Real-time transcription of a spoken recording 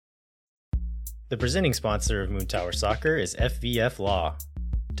The presenting sponsor of Moon Tower Soccer is FVF Law.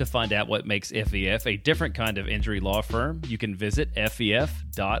 To find out what makes FVF a different kind of injury law firm, you can visit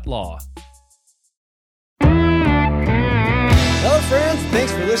fvf.law. Hello friends,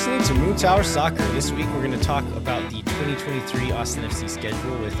 thanks for listening to Moon Tower Soccer. This week we're going to talk about the 2023 Austin FC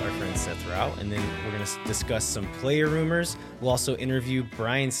schedule with our friend Seth Rao, and then we're going to discuss some player rumors. We'll also interview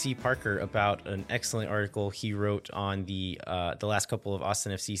Bryan C. Parker about an excellent article he wrote on the last couple of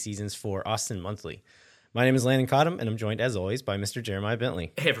Austin FC seasons for Austin Monthly. My name is Landon Cottom, and I'm joined as always by Mr. Jeremiah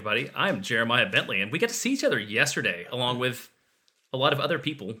Bentley. Hey everybody, I'm Jeremiah Bentley, and we got to see each other yesterday along with a lot of other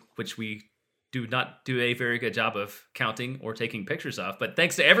people, which we do not do a very good job of counting or taking pictures of. But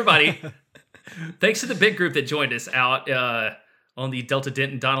thanks to everybody. Thanks to the big group that joined us out on the Delta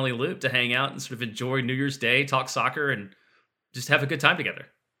Denton Donnelly Loop to hang out and sort of enjoy New Year's Day, talk soccer, and just have a good time together.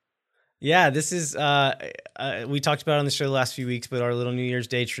 Yeah, this is, we talked about it on the show the last few weeks, but our little New Year's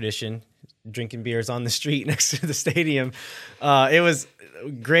Day tradition, drinking beers on the street next to the stadium. It was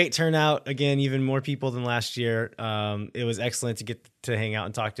great turnout. Again, even more people than last year. It was excellent to get to hang out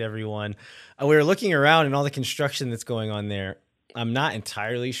and talk to everyone. We were looking around and all the construction that's going on there. I'm not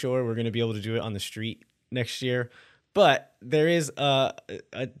entirely sure we're going to be able to do it on the street next year, but there is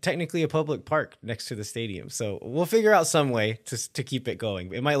technically a public park next to the stadium. So we'll figure out some way to keep it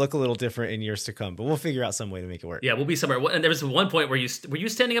going. It might look a little different in years to come, but we'll figure out some way to make it work. Yeah, we'll be somewhere. And there was one point where were you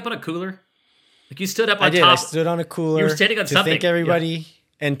standing up on a cooler? Like you stood up on I did. top. I stood on a cooler. You were standing on to something. thank everybody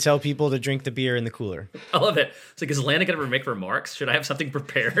and tell people to drink the beer in the cooler. I love it. It's like, is Landon going to make remarks? Should I have something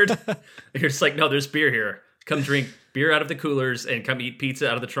prepared? You're just like, no, there's beer here. Come drink beer out of the coolers and come eat pizza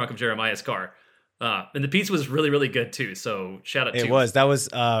out of the trunk of Jeremiah's car. And the pizza was really, really good too. So shout out to you. That was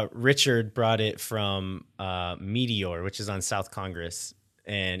Richard brought it from Meteor, which is on South Congress.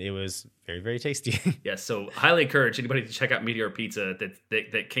 And it was very, very tasty. Yes. So highly encourage anybody to check out Meteor Pizza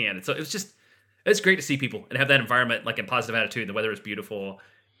that can. And so it's great to see people and have that environment like in positive attitude. The weather is beautiful.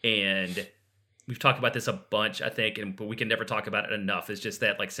 And we've talked about this a bunch, I think, but we can never talk about it enough. It's just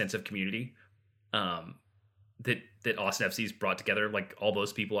that like sense of community that Austin FC's brought together. Like all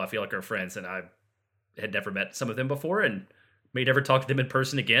those people I feel like are friends, and I had never met some of them before and may never talk to them in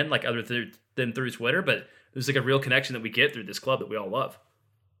person again, like other than through Twitter. But there's like a real connection that we get through this club that we all love.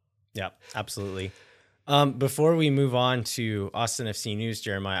 Yeah, absolutely. Before we move on to Austin FC news,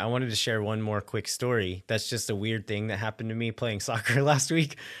 Jeremiah, I wanted to share one more quick story. That's just a weird thing that happened to me playing soccer last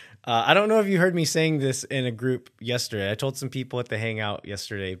week. I don't know if you heard me saying this in a group yesterday. I told some people at the hangout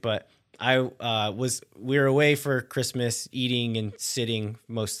yesterday, but we were away for Christmas, eating and sitting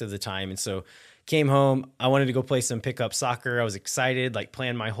most of the time. And so came home. I wanted to go play some pickup soccer. I was excited, like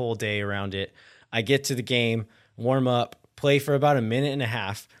planned my whole day around it. I get to the game, warm up, play for about a minute and a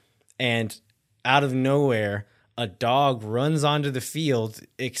half, and out of nowhere, a dog runs onto the field,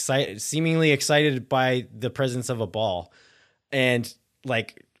 seemingly excited by the presence of a ball, and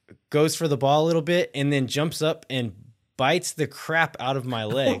like goes for the ball a little bit, and then jumps up and bites the crap out of my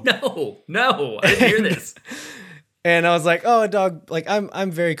leg. Oh, no, I didn't hear this. And I was like, oh, a dog, like I'm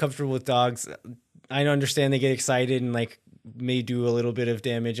very comfortable with dogs. I understand they get excited and like may do a little bit of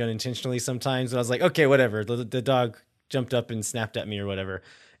damage unintentionally sometimes. And I was like, okay, whatever. The dog jumped up and snapped at me or whatever.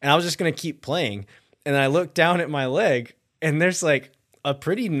 And I was just going to keep playing. And I looked down at my leg and there's like a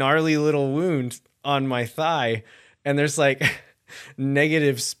pretty gnarly little wound on my thigh. And there's like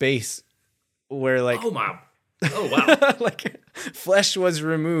negative space where like, oh wow. like flesh was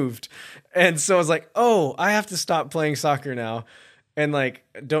removed. And so I was like, oh, I have to stop playing soccer now. And like,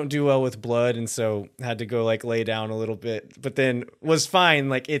 don't do well with blood. And so had to go like lay down a little bit, but then was fine.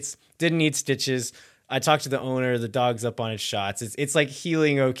 Like didn't need stitches. I talked to the owner, the dog's up on its shots. It's like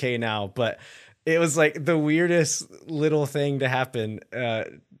healing okay now, but it was like the weirdest little thing to happen,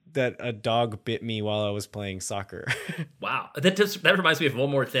 that a dog bit me while I was playing soccer. Wow. That reminds me of one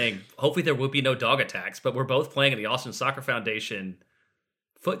more thing. Hopefully there will be no dog attacks, but we're both playing in the Austin Soccer Foundation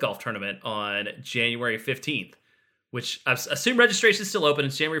foot golf tournament on January 15th, which I assume registration is still open.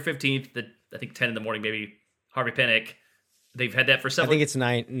 It's January 15th, I think 10 in the morning, maybe Harvey Pinnick. They've had that for several. I think it's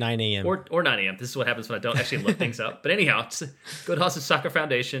 9 a.m. Or 9 a.m. This is what happens when I don't actually look things up. But anyhow, go to Austin Soccer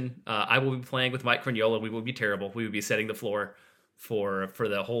Foundation. I will be playing with Mike Cragnola. We will be terrible. We will be setting the floor for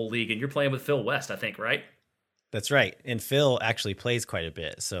the whole league. And you're playing with Phil West, I think, right? That's right. And Phil actually plays quite a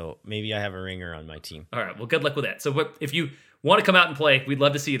bit. So maybe I have a ringer on my team. All right. Well, good luck with that. So if you want to come out and play, we'd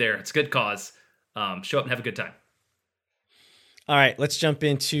love to see you there. It's a good cause. Show up and have a good time. All right. Let's jump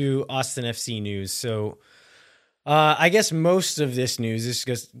into Austin FC news. So I guess most of this news is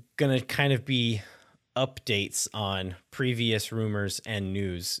just going to kind of be updates on previous rumors and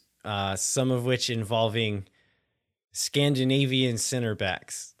news, some of which involving Scandinavian center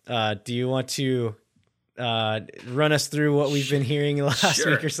backs. Do you want to run us through what we've been hearing the last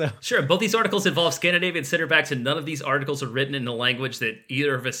week or so? Sure. Both these articles involve Scandinavian center backs, and none of these articles are written in a language that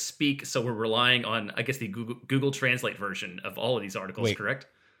either of us speak. So we're relying on, I guess, the Google Translate version of all of these articles. Wait, correct?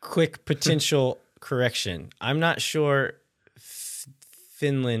 Quick potential correction. I'm not sure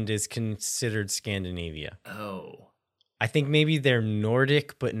Finland is considered Scandinavia. Oh. I think maybe they're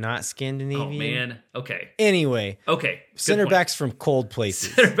Nordic, but not Scandinavian. Oh, man. Okay. Anyway. Okay. Center backs from cold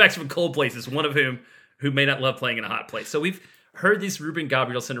places. Center backs from cold places, one of who may not love playing in a hot place. So we've heard these Ruben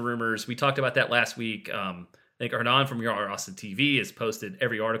Gabrielsen rumors. We talked about that last week. I think Hernan from Your Austin TV has posted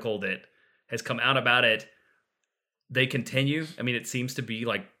every article that has come out about it. They continue. I mean, it seems to be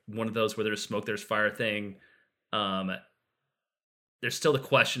like one of those where there's smoke, there's fire thing. There's still the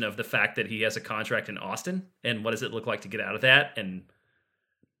question of the fact that he has a contract in Austin, and what does it look like to get out of that? And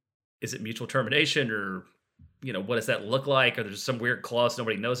is it mutual termination, or, what does that look like? Or there's some weird clause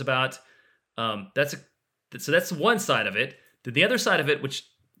nobody knows about. So that's one side of it. Then the other side of it, which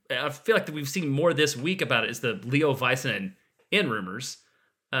I feel like that we've seen more this week about it, is the Leo Väisänen in rumors.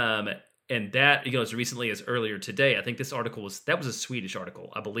 And that, as recently as earlier today, I think this article was a Swedish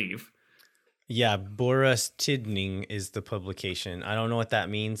article, I believe. Yeah, Boras Tidning is the publication. I don't know what that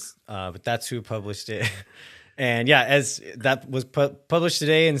means, but that's who published it. And yeah, as that was published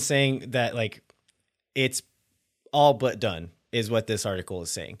today, and saying that like it's all but done is what this article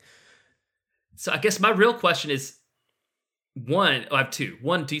is saying. So I guess my real question is, I have two.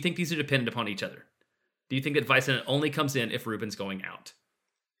 One, do you think these are dependent upon each other? Do you think that Väisänen only comes in if Ruben's going out?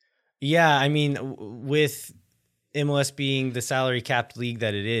 Yeah, I mean, with MLS being the salary capped league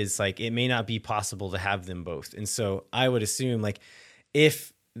that it is, like, it may not be possible to have them both. And so I would assume, like,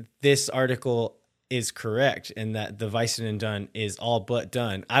 if this article is correct and that the Väisänen done is all but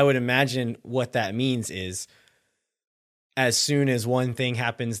done, I would imagine what that means is as soon as one thing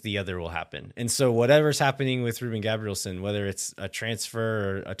happens, the other will happen. And so whatever's happening with Ruben Gabrielsen, whether it's a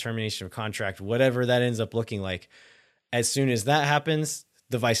transfer or a termination of contract, whatever that ends up looking like, as soon as that happens,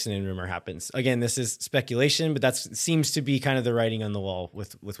 the Väisänen rumor happens. Again, this is speculation, but that seems to be kind of the writing on the wall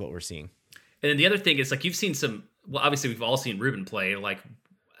with what we're seeing. And then the other thing is, like, you've seen obviously we've all seen Ruben play. Like,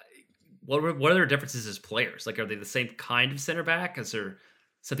 what are their differences as players? Like, are they the same kind of center back? Is there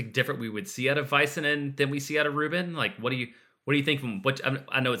something different we would see out of Väisänen than we see out of Ruben? Like, what do you think from what,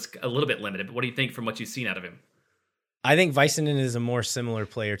 I know it's a little bit limited, but what do you think from what you've seen out of him? I think Väisänen is a more similar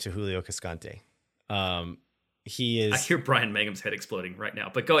player to Julio Cascante. He is. I hear Bryan Mangum's head exploding right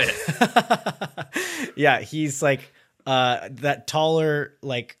now, but go ahead. Yeah, he's like that taller,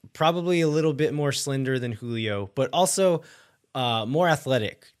 like probably a little bit more slender than Julio, but also more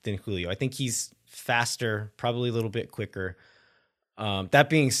athletic than Julio. I think he's faster, probably a little bit quicker. That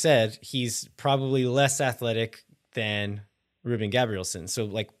being said, he's probably less athletic than Ruben Gabrielsen. So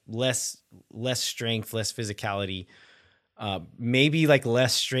like less strength, less physicality. Maybe like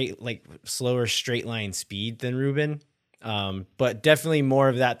less straight, like slower straight line speed than Ruben, but definitely more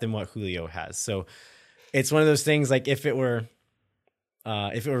of that than what Julio has. So it's one of those things, like if it were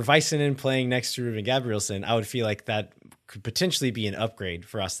Väisänen playing next to Ruben Gabrielsen, I would feel like that could potentially be an upgrade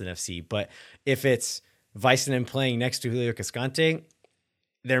for Austin FC. But if it's Väisänen playing next to Julio Cascante,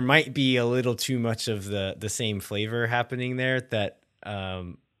 there might be a little too much of the same flavor happening there that,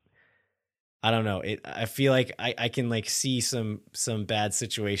 I don't know. I feel like I can like see some bad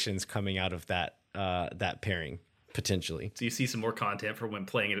situations coming out of that pairing potentially. So you see some more content for when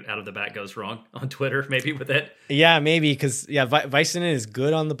playing it out of the back goes wrong on Twitter, maybe with it. Yeah, maybe because Väisänen is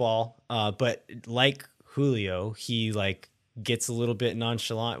good on the ball, but like Julio, he like gets a little bit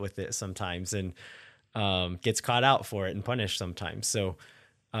nonchalant with it sometimes and gets caught out for it and punished sometimes. So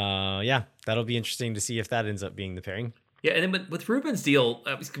yeah, that'll be interesting to see if that ends up being the pairing. Yeah, and then with Ruben's deal,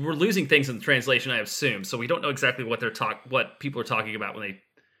 we're losing things in the translation, I assume. So we don't know exactly what what people are talking about when they,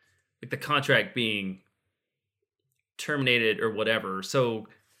 like, the contract being terminated or whatever. So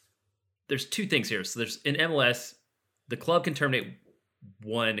there's two things here. So there's, in MLS, the club can terminate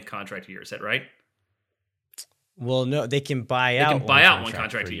one contract a year. Is that right? Well, no, they can buy out one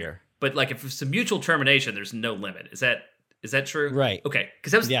contract a year. But like if it's a mutual termination, there's no limit. Is that true? Right. Okay,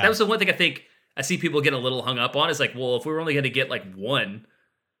 because that was the one thing I think I see people getting a little hung up on, is like, well, if we're only going to get like one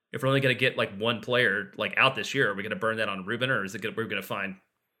player like out this year, are we going to burn that on Ruben, or we're going to find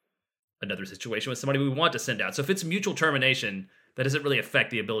another situation with somebody we want to send out? So if it's mutual termination, that doesn't really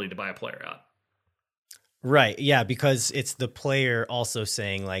affect the ability to buy a player out. Right. Yeah, because it's the player also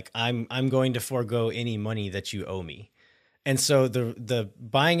saying like, I'm going to forego any money that you owe me. And so the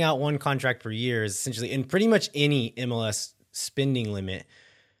buying out one contract per year is essentially, in pretty much any MLS spending limit,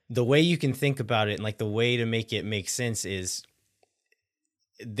 the way you can think about it and like the way to make it make sense is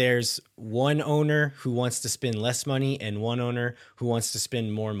there's one owner who wants to spend less money and one owner who wants to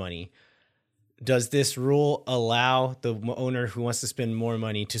spend more money. Does this rule allow the owner who wants to spend more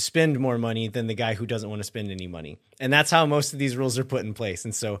money to spend more money than the guy who doesn't want to spend any money? And that's how most of these rules are put in place.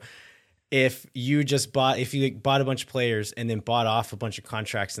 And so if you bought a bunch of players and then bought off a bunch of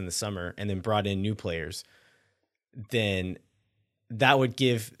contracts in the summer and then brought in new players, then that would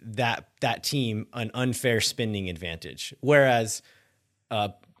give that team an unfair spending advantage. Whereas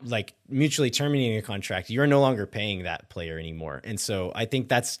like mutually terminating a contract, you're no longer paying that player anymore. And so I think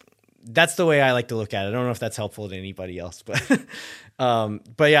that's the way I like to look at it. I don't know if that's helpful to anybody else, but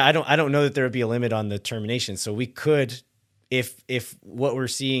yeah, I don't know that there would be a limit on the termination. So we could, if what we're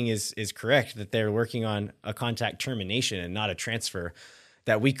seeing is correct, that they're working on a contract termination and not a transfer,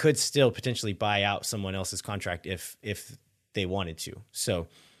 that we could still potentially buy out someone else's contract if they wanted to. So,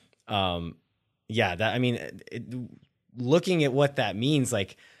 yeah, that, I mean, looking at what that means,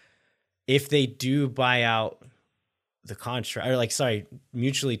 like if they do buy out the contract or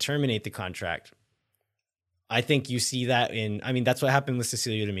mutually terminate the contract, I think you see that that's what happened with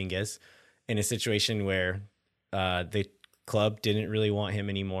Cecilio Dominguez in a situation where the club didn't really want him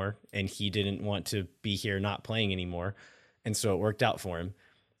anymore and he didn't want to be here not playing anymore. And so it worked out for him.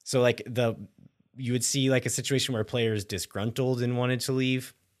 So like you would see like a situation where a player is disgruntled and wanted to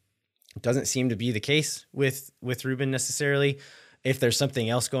leave. It doesn't seem to be the case with Ruben necessarily. If there's something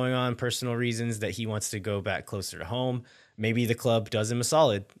else going on, personal reasons that he wants to go back closer to home, maybe the club does him a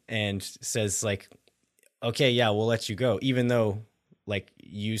solid and says like, okay, yeah, we'll let you go. Even though like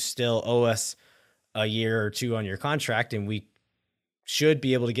you still owe us a year or two on your contract and we should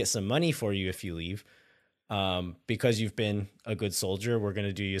be able to get some money for you if you leave. Because you've been a good soldier, we're going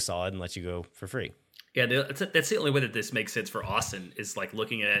to do you a solid and let you go for free. Yeah, that's the only way that this makes sense for Austin is like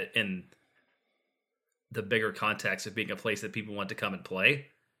looking at it in the bigger context of being a place that people want to come and play,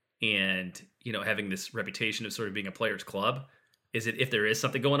 and having this reputation of sort of being a players' club. Is it if there is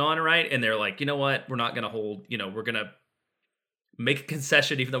something going on, right? And they're like, you know what, we're not going to hold. We're going to make a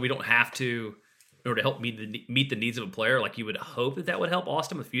concession even though we don't have to, in order to help meet the needs of a player. Like you would hope that would help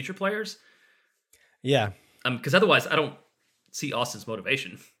Austin with future players. Yeah. Because otherwise, I don't see Austin's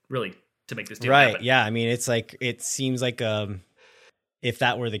motivation really to make this deal right. happen. Yeah. I mean, it's like it seems like if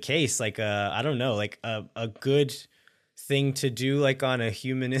that were the case, like I don't know, like a good thing to do, like on a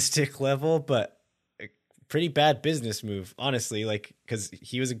humanistic level, but a pretty bad business move, honestly. Like because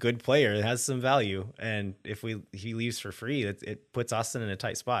he was a good player, it has some value, and if he leaves for free, it puts Austin in a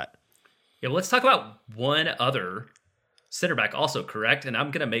tight spot. Yeah. Well, let's talk about one other center back, also correct, and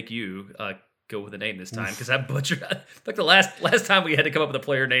I'm gonna make you. Go with a name this time because I butchered. Like the last time we had to come up with a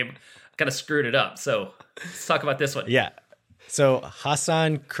player name, I kind of screwed it up. So let's talk about this one. Yeah. So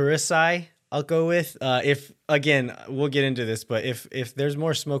Hassan Kurasai, I'll go with. If again, we'll get into this, but if there's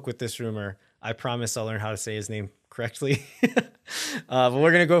more smoke with this rumor, I promise I'll learn how to say his name correctly. But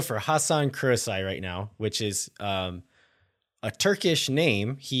we're gonna go for Hassan Kurasai right now, which is a Turkish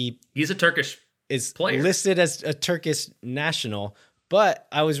name. He's a Turkish player, listed as a Turkish national. But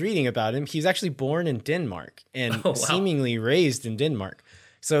I was reading about him. He's actually born in Denmark and seemingly raised in Denmark.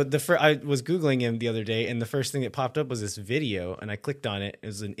 So I was Googling him the other day, and the first thing that popped up was this video, and I clicked on it. It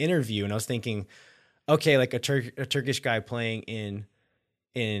was an interview, and I was thinking, okay, like a Turkish guy playing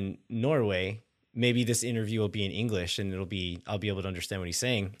in Norway, maybe this interview will be in English, and I'll be able to understand what he's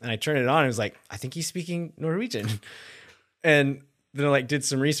saying. And I turned it on, and it was like, I think he's speaking Norwegian. And then I like did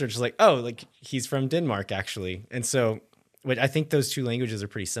some research, like, oh, like he's from Denmark actually, and so. Which I think those two languages are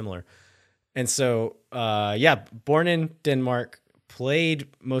pretty similar. And so, born in Denmark, played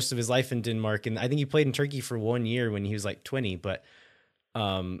most of his life in Denmark. And I think he played in Turkey for 1 year when he was like 20, but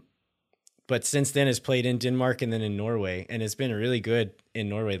since then has played in Denmark and then in Norway, and has been really good in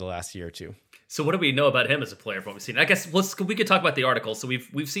Norway the last year or two. So what do we know about him as a player from what we've seen? I guess we could talk about the article. So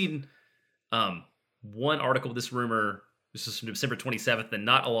we've seen one article with this rumor. This is from December 27th, and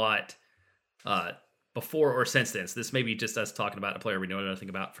not a lot before or since then. So this may be just us talking about a player we know nothing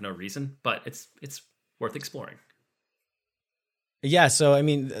about for no reason, but it's worth exploring. Yeah, so I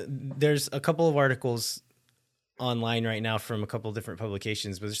mean, there's a couple of articles online right now from a couple of different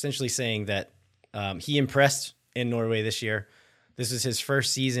publications, but essentially saying that he impressed in Norway this year. This is his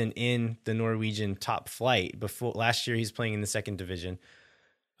first season in the Norwegian top flight. Before last year, he's playing in the second division.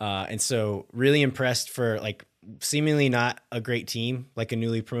 And so really impressed for like seemingly not a great team, like a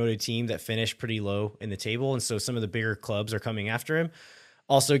newly promoted team that finished pretty low in the table. And so some of the bigger clubs are coming after him,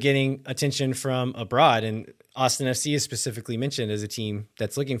 also getting attention from abroad. And Austin FC is specifically mentioned as a team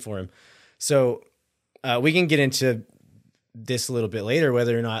that's looking for him. So we can get into this a little bit later,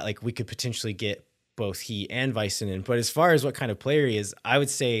 whether or not like we could potentially get both he and Väisänen. But as far as what kind of player he is, I would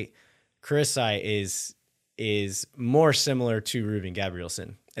say Kurisai is more similar to Ruben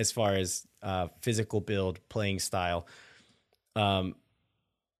Gabrielsen as far as physical build, playing style.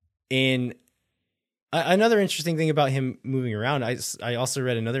 In another interesting thing about him moving around, I also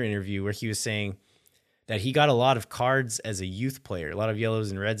read another interview where he was saying that he got a lot of cards as a youth player, a lot of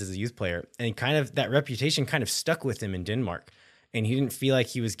yellows and reds as a youth player, and kind of that reputation kind of stuck with him in Denmark, and he didn't feel like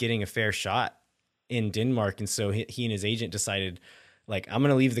he was getting a fair shot in Denmark, and so he and his agent decided, like, I'm going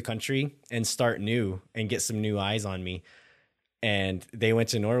to leave the country and start new and get some new eyes on me. And they went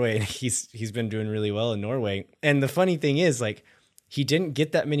to Norway, and he's been doing really well in Norway. And the funny thing is, like, he didn't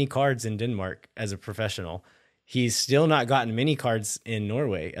get that many cards in Denmark as a professional. He's still not gotten many cards in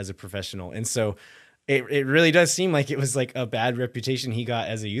Norway as a professional. And so it really does seem like it was like a bad reputation he got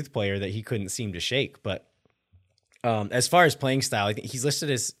as a youth player that he couldn't seem to shake. But as far as playing style, I think he's listed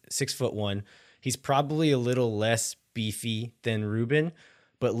as 6'1". He's probably a little less beefy than Ruben,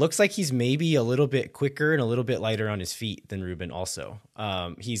 but looks like he's maybe a little bit quicker and a little bit lighter on his feet than Ruben also.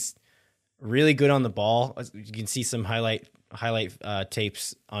 He's really good on the ball. You can see some highlight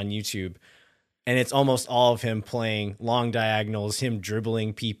tapes on YouTube, and it's almost all of him playing long diagonals, him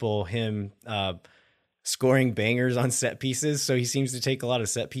dribbling people, him scoring bangers on set pieces. So he seems to take a lot of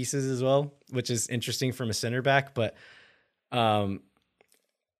set pieces as well, which is interesting from a center back. But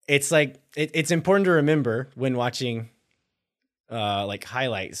it's like it's important to remember when watching like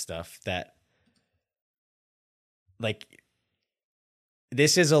highlight stuff that like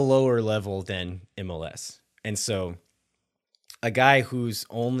this is a lower level than MLS. And so a guy who's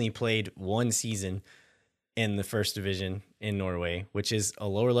only played one season in the first division in Norway, which is a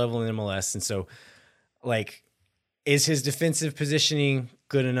lower level in MLS. And so like, is his defensive positioning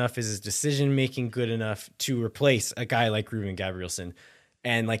good enough? Is his decision making good enough to replace a guy like Ruben Gabrielsen?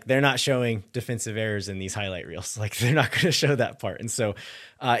 And like, they're not showing defensive errors in these highlight reels. Like, they're not going to show that part. And so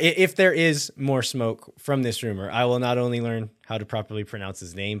if there is more smoke from this rumor, I will not only learn how to properly pronounce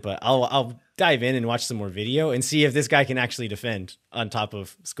his name, but I'll dive in and watch some more video and see if this guy can actually defend on top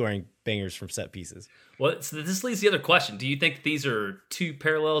of scoring bangers from set pieces. Well, so this leads to the other question. Do you think these are two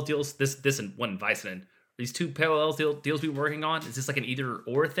parallel deals? This and one Väisänen. These two parallel deals we're working on? Is this like an either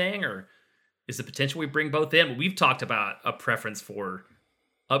or thing, or is the potential we bring both in? We've talked about a preference for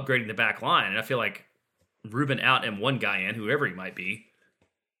upgrading the back line, and I feel like Ruben out and one guy in, whoever he might be,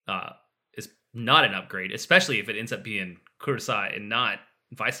 is not an upgrade, especially if it ends up being Kurisai and not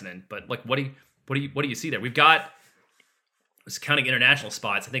Väisänen. But like, what do you see there? We've got, just counting international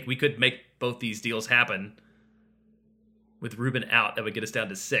spots, I think we could make both these deals happen with Ruben out. That would get us down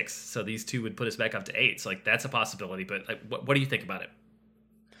to 6. So these two would put us back up to 8. So like, that's a possibility. But like, what do you think about it?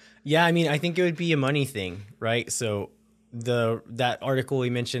 Yeah, I mean, I think it would be a money thing, right? So that article we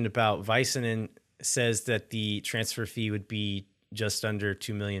mentioned about Väisänen says that the transfer fee would be just under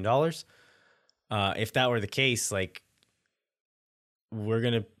 $2 million. If that were the case, like,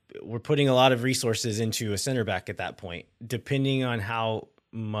 we're putting a lot of resources into a center back at that point, depending on how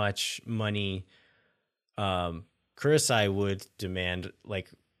much money Kurisai would demand. Like,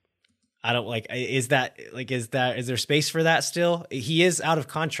 I don't like, is there space for that still? He is out of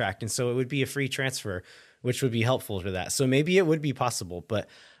contract, and so it would be a free transfer, which would be helpful for that. So maybe it would be possible. But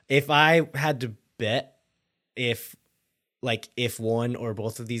if I had to bet if one or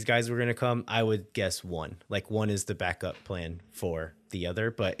both of these guys were going to come, I would guess one. Like, one is the backup plan for the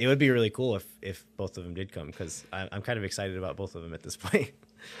other. But it would be really cool if both of them did come, because I'm kind of excited about both of them at this point.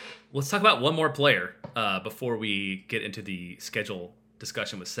 Let's talk about one more player before we get into the schedule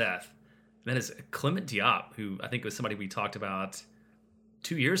discussion with Seth. And that is Clement Diop, who I think was somebody we talked about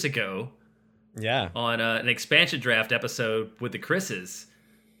 2 years ago. Yeah. On an expansion draft episode with the Chris's.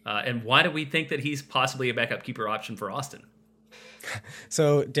 And why do we think that he's possibly a backup keeper option for Austin?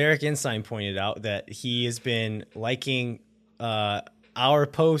 So Derek Ensign pointed out that he has been liking our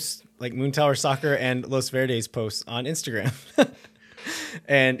posts, like Moon Tower Soccer and Los Verdes posts on Instagram.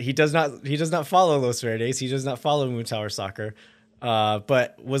 And he does not follow Los Verdes. He does not follow Moon Tower Soccer,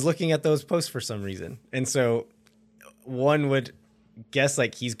 but was looking at those posts for some reason. And so one would guess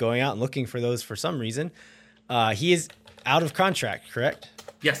like he's going out and looking for those for some reason. He is out of contract, correct?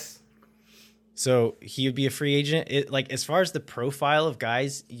 Yes. So he would be a free agent. Like, as far as the profile of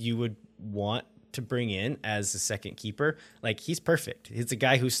guys you would want to bring in as a second keeper, like, he's perfect. He's a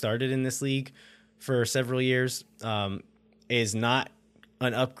guy who started in this league for several years, is not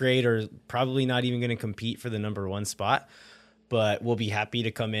an upgrade or probably not even going to compete for the number 1 spot, but will be happy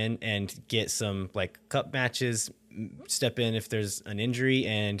to come in and get some like cup matches, step in if there's an injury,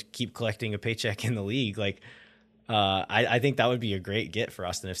 and keep collecting a paycheck in the league. Like, I think that would be a great get for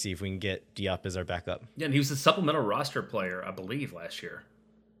Austin FC if we can get Diop as our backup. Yeah, and he was a supplemental roster player, I believe, last year.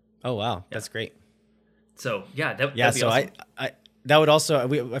 Oh wow, that's great. So yeah, that'd be so awesome. I that would also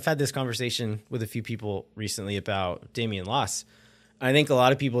I've had this conversation with a few people recently about Damian Loss. I think a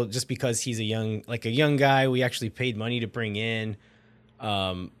lot of people, just because he's a young guy, we actually paid money to bring in.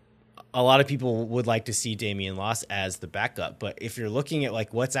 A lot of people would like to see Damian Loss as the backup, but if you're looking at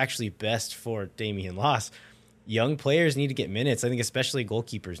like what's actually best for Damian Loss, young players need to get minutes. I think especially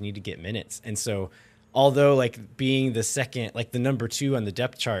goalkeepers need to get minutes. And so although like being the second, like the number 2 on the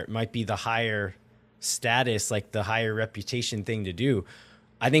depth chart might be the higher status, like the higher reputation thing to do,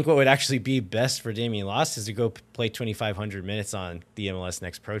 I think what would actually be best for Damian Loss is to go play 2,500 minutes on the MLS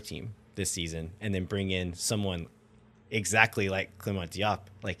Next Pro team this season and then bring in someone exactly like Clement Diop.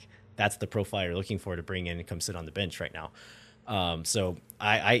 Like that's the profile you're looking for to bring in and come sit on the bench right now. So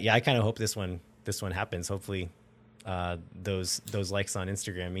I kind of hope this one happens. Hopefully those likes on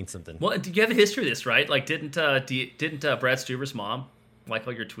Instagram mean something. Well, do you have a history of this, right? Like didn't Brad Stuber's mom like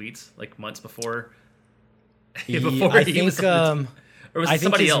all your tweets like months before? Before I he think, was or was it I think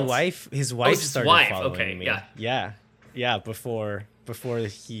somebody his else? his wife started following okay, me. yeah. Yeah. Before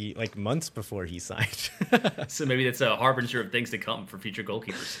he, like months before he signed. So maybe that's a harbinger of things to come for future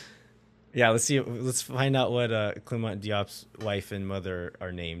goalkeepers. Yeah, let's find out what Clement Diop's wife and mother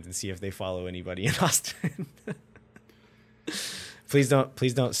are named and see if they follow anybody in Austin. Please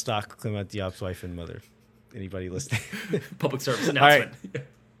don't stalk Clement Diop's wife and mother. Anybody listening? Public service announcement. All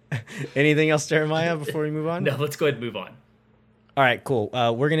right. Anything else, Jeremiah, before we move on? No, let's go ahead and move on. All right, cool.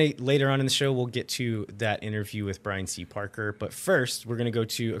 We're going to, later on in the show, we'll get to that interview with Bryan C. Parker. But first, we're going to go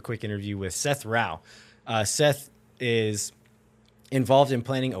to a quick interview with Seth Rao. Seth is involved in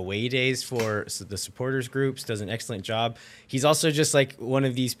planning away days for the supporters groups, does an excellent job. He's also just like one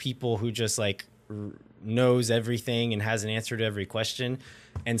of these people who just like knows everything and has an answer to every question.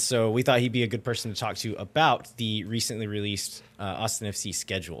 And so we thought he'd be a good person to talk to about the recently released Austin FC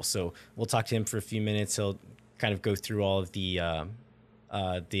schedule. So we'll talk to him for a few minutes. He'll kind of go through all of the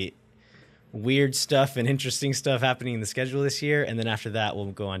weird stuff and interesting stuff happening in the schedule this year. And then after that,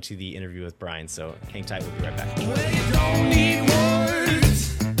 we'll go on to the interview with Bryan. So hang tight. We'll be right back. Well, you don't need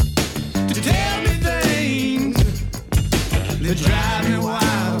words to tell me things that drive me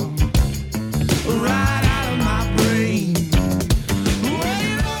wild, right out of my brain. Well,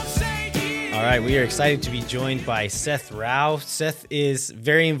 you don't say All right, we are excited to be joined by Seth Rao. Seth is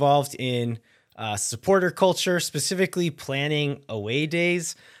very involved in supporter culture, specifically planning away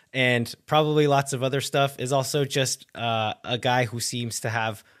days, and probably lots of other stuff. Is also just a guy who seems to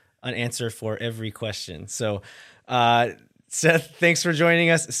have an answer for every question. So, Seth, thanks for joining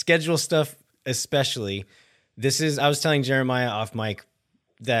us. Schedule stuff, especially. I was telling Jeremiah off mic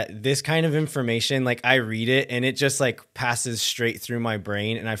that this kind of information, like I read it and it just like passes straight through my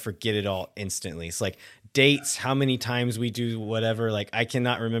brain and I forget it all instantly. It's like dates, how many times we do whatever, like I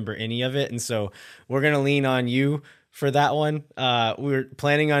cannot remember any of it. And so we're going to lean on you for that one. We were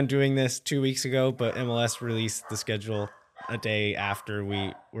planning on doing this 2 weeks ago, but MLS released the schedule a week after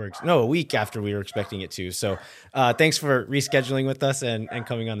we were expecting it to. So thanks for rescheduling with us and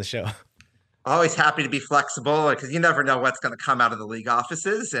coming on the show. Always happy to be flexible because you never know what's going to come out of the league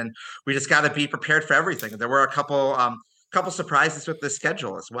offices, and we just got to be prepared for everything. There were a couple surprises with the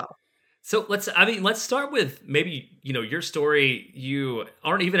schedule as well. So let's start with maybe, your story. You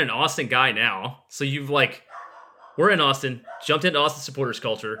aren't even an Austin guy now. So we're in Austin, jumped into Austin supporters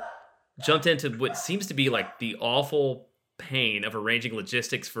culture, jumped into what seems to be like the awful pain of arranging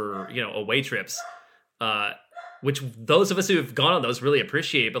logistics for, away trips, which those of us who have gone on those really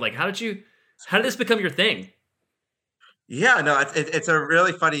appreciate. But like, how did this become your thing? Yeah, no, it's a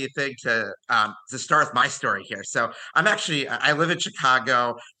really funny thing to start with my story here. So I live in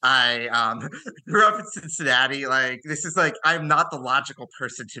Chicago. I grew up in Cincinnati. Like I'm not the logical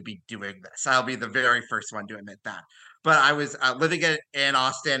person to be doing this. I'll be the very first one to admit that. But I was living in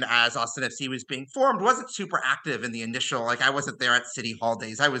Austin as Austin FC was being formed. Wasn't super active in the initial, I wasn't there at City Hall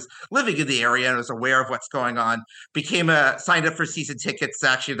days. I was living in the area and was aware of what's going on. Signed up for season tickets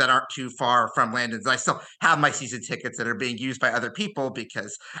actually that aren't too far from Landon's. I still have my season tickets that are being used by other people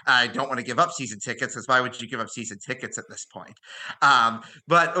because I don't want to give up season tickets. Because why would you give up season tickets at this point?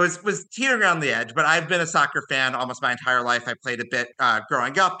 But it was teetering around the edge. But I've been a soccer fan almost my entire life. I played a bit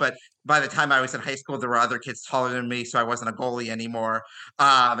growing up, but by the time I was in high school, there were other kids taller than me, so I wasn't a goalie anymore.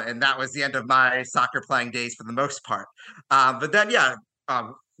 And that was the end of my soccer playing days for the most part. But then,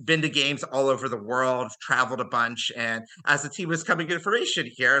 been to games all over the world, traveled a bunch. And as the team was coming into formation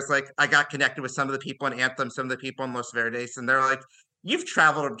here, it's like I got connected with some of the people in Anthem, some of the people in Los Verdes, and they're like, you've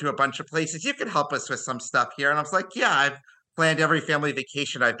traveled to a bunch of places. You can help us with some stuff here. And I was like, yeah, I've planned every family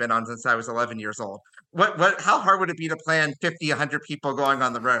vacation I've been on since I was 11 years old. How hard would it be to plan 50, 100 people going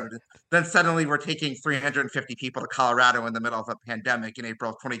on the road? Then suddenly we're taking 350 people to Colorado in the middle of a pandemic in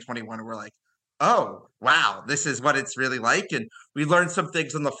April of 2021. And we're like, oh, wow, this is what it's really like. And we learned some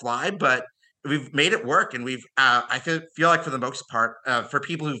things on the fly, but we've made it work. And I feel like for the most part, for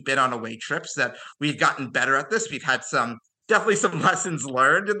people who've been on away trips, that we've gotten better at this. We've had definitely some lessons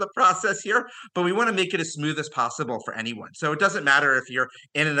learned in the process here, but we want to make it as smooth as possible for anyone. So it doesn't matter if you're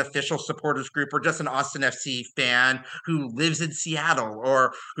in an official supporters group or just an Austin FC fan who lives in Seattle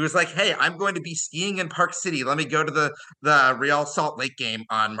or who's like, hey, I'm going to be skiing in Park City. Let me go to the Real Salt Lake game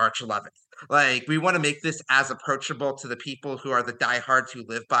on March 11th. Like, we want to make this as approachable to the people who are the diehards who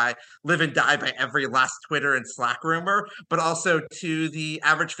live and die by every last Twitter and Slack rumor, but also to the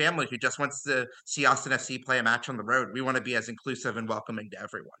average family who just wants to see Austin FC play a match on the road. We want to be as inclusive and welcoming to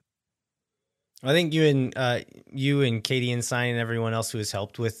everyone. I think you and Katie and Sign and everyone else who has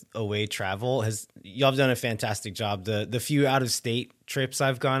helped with away travel y'all have done a fantastic job. The few out of state trips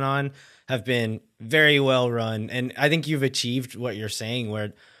I've gone on have been very well run, and I think you've achieved what you're saying,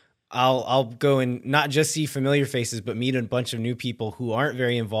 where I'll go and not just see familiar faces, but meet a bunch of new people who aren't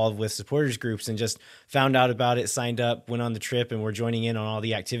very involved with supporters groups and just found out about it, signed up, went on the trip, and we're joining in on all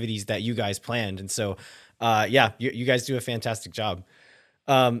the activities that you guys planned. And so, you guys do a fantastic job.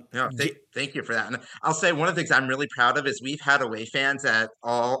 Thank you for that. And I'll say one of the things I'm really proud of is we've had away fans at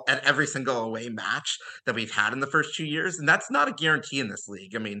every single away match that we've had in the first 2 years. And that's not a guarantee in this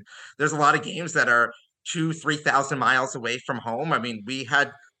league. I mean, there's a lot of games that are 3,000 miles away from home. I mean, we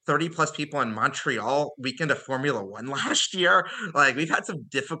had 30 plus people in Montreal weekend of Formula One last year. Like, we've had some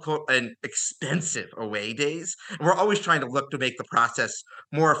difficult and expensive away days. And we're always trying to look to make the process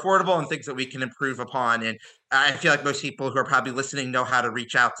more affordable and things that we can improve upon. And I feel like most people who are probably listening know how to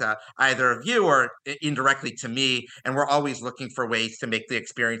reach out to either of you or indirectly to me. And we're always looking for ways to make the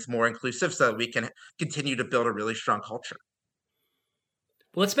experience more inclusive so that we can continue to build a really strong culture.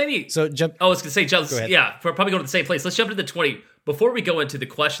 Well, let's maybe. Jump. I was going to say, jump. Yeah, we're probably going to the same place. Let's jump into the 20. Before we go into the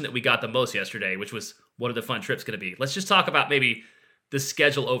question that we got the most yesterday, which was what are the fun trips going to be? Let's just talk about maybe the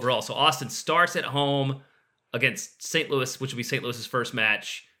schedule overall. So Austin starts at home against St. Louis, which will be St. Louis's first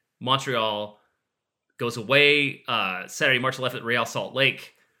match. Montreal goes away Saturday, March 11th at Real Salt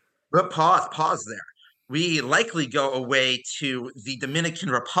Lake. But pause there. We likely go away to the Dominican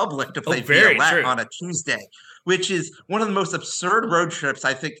Republic to play Violette on a Tuesday, which is one of the most absurd road trips,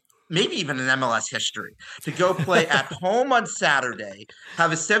 I think, maybe even in MLS history, to go play at home on Saturday,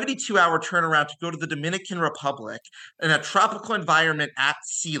 have a 72-hour turnaround to go to the Dominican Republic in a tropical environment at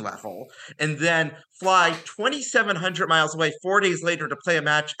sea level, and then fly 2,700 miles away 4 days later to play a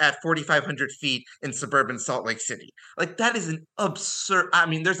match at 4,500 feet in suburban Salt Lake City. Like, that is an absurd. I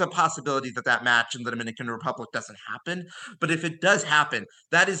mean, there's a possibility that match in the Dominican Republic doesn't happen, but if it does happen,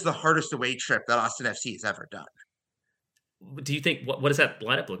 that is the hardest away trip that Austin FC has ever done. Do you think what does that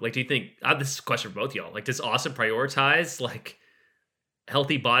lineup look like? Do you think this is a question for both y'all? Like, does Austin prioritize like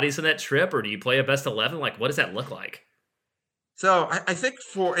healthy bodies in that trip, or do you play a best 11? Like, what does that look like? So I think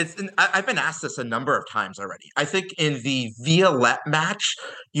I've been asked this a number of times already. I think in the Violette match,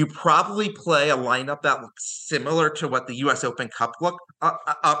 you probably play a lineup that looks similar to what the U.S. Open Cup lineup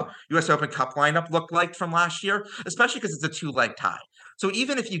looked like from last year, especially because it's a 2-leg tie. So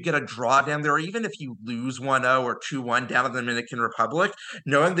even if you get a draw down there, or even if you lose 1-0 or 2-1 down in the Dominican Republic,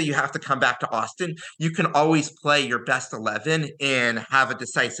 knowing that you have to come back to Austin, you can always play your best 11 and have a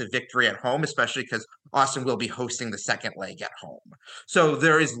decisive victory at home, especially because Austin will be hosting the second leg at home. So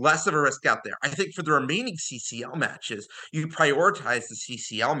there is less of a risk out there. I think for the remaining CCL matches, you prioritize the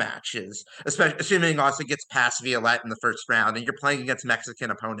CCL matches, especially assuming Austin gets past Violette in the first round and you're playing against Mexican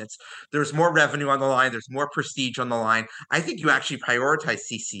opponents. There's more revenue on the line. There's more prestige on the line. I think you actually prioritize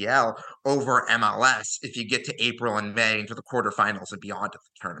CCL over MLS if you get to April and May into the quarterfinals and beyond of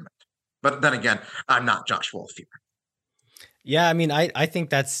the tournament. But then again, I'm not Josh Wolf here. Yeah, I mean, I think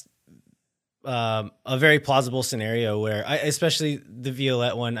that's a very plausible scenario where, especially the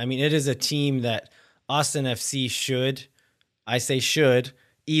Violette one, I mean, it is a team that Austin FC should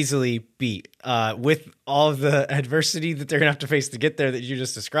easily beat with all of the adversity that they're going to have to face to get there that you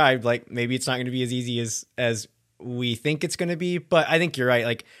just described. Like, maybe it's not going to be as easy as we think it's going to be, but I think you're right.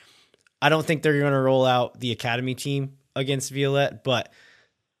 Like, I don't think they're going to roll out the academy team against Violette, but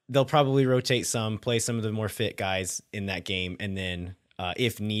they'll probably rotate play some of the more fit guys in that game. And then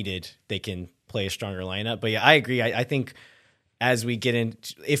if needed, they can play a stronger lineup. But yeah, I agree. I think if we get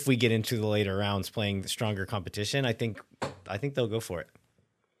into the later rounds playing the stronger competition, I think they'll go for it.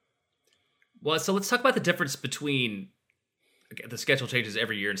 Well, so let's talk about the difference between the schedule changes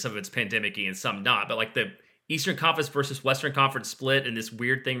every year, and some of it's pandemic-y and some not. But like the Eastern Conference versus Western Conference split, and this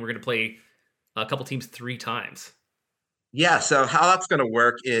weird thing, we're going to play a couple teams 3 times. Yeah, so how that's going to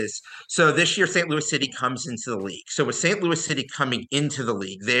work is so this year St. Louis City comes into the league. So with St. Louis City coming into the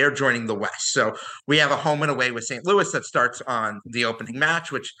league, they are joining the West. So we have a home and away with St. Louis that starts on the opening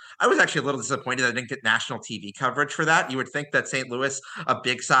match, which I was actually a little disappointed I didn't get national TV coverage for that. You would think that St. Louis, a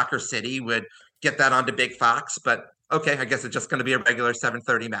big soccer city, would get that onto Big Fox, but okay, I guess it's just going to be a regular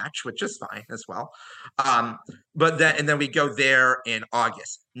 7:30 match, which is fine as well. Then we go there in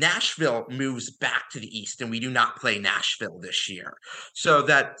August. Nashville moves back to the East, and we do not play Nashville this year. So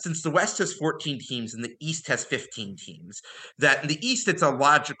that since the West has 14 teams and the East has 15 teams, that in the East it's a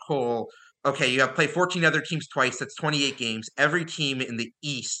logical. Okay, you have played 14 other teams twice. That's 28 games. Every team in the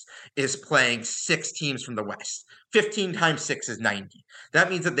East is playing 6 teams from the West. 15 times 6 is 90. That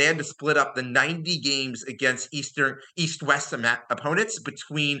means that they had to split up the 90 games against East-West opponents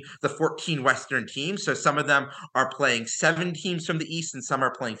between the 14 Western teams. So some of them are playing 7 teams from the East and some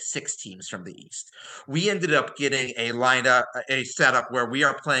are playing 6 teams from the East. We ended up getting a setup where we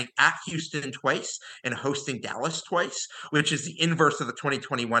are playing at Houston twice and hosting Dallas twice, which is the inverse of the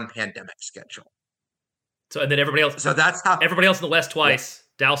 2021 pandemic schedule. So and then everybody else. So that's how everybody else in the West twice,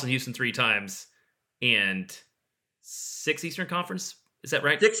 yeah. Dallas and Houston 3 times, and 6 Eastern Conference. Is that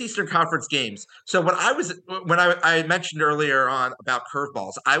right? 6 Eastern Conference games. So when I mentioned earlier on about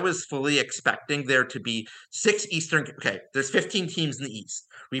curveballs, I was fully expecting there to be 6 Eastern. Okay, there's 15 teams in the East.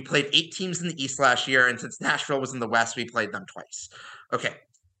 We played 8 teams in the East last year, and since Nashville was in the West, we played them twice. Okay.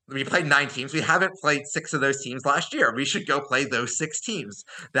 We played 9 teams. We haven't played 6 of those teams last year. We should go play those 6 teams.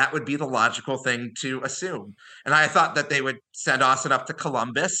 That would be the logical thing to assume. And I thought that they would send Austin up to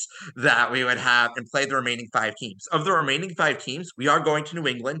Columbus, that we would have and play the remaining 5 teams. Of the remaining 5 teams, we are going to New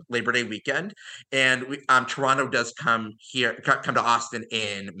England Labor Day weekend, and Toronto does come to Austin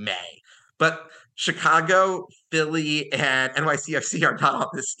in May. But Chicago, Philly, and NYCFC are not on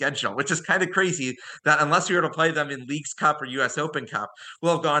this schedule, which is kind of crazy that unless we were to play them in Leagues Cup or US Open Cup,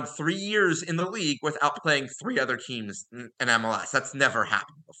 we'll have gone 3 years in the league without playing 3 other teams in MLS. That's never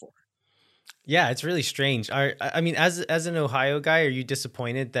happened before. Yeah, it's really strange. I mean, as an Ohio guy, are you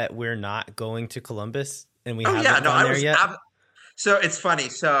disappointed that we're not going to Columbus and we haven't gone there yet? So it's funny.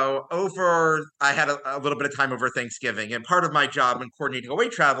 So I had a little bit of time over Thanksgiving, and part of my job in coordinating away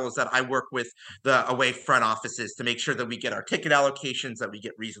travel is that I work with the away front offices to make sure that we get our ticket allocations, that we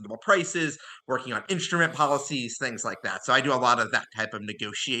get reasonable prices, working on instrument policies, things like that. So I do a lot of that type of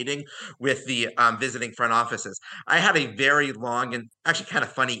negotiating with the visiting front offices. I had a very long and actually kind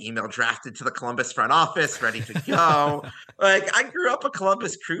of funny email drafted to the Columbus front office, ready to go. Like, I grew up a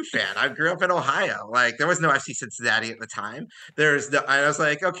Columbus Crew fan. I grew up in Ohio. Like, there was no FC Cincinnati at the time. I was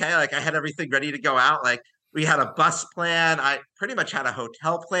like, okay, like I had everything ready to go out. Like, we had a bus plan. I pretty much had a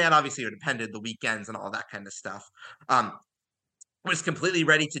hotel plan. Obviously, it depended the weekends and all that kind of stuff. Was completely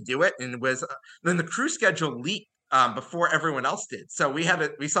ready to do it, and then the crew schedule leaked before everyone else did. So we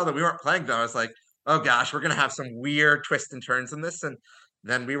saw that we weren't playing though. I was like, oh gosh, we're gonna have some weird twists and turns in this, and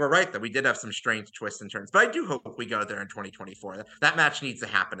then we were right that we did have some strange twists and turns. But I do hope we go there in 2024. That match needs to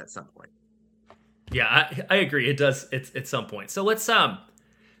happen at some point. Yeah, I agree. It does. It's at some point. So let's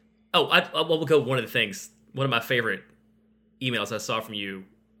we'll go. One of the things, one of my favorite emails I saw from you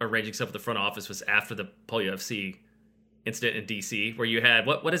arranging stuff with the front office was after the Polio FC incident in DC, where you had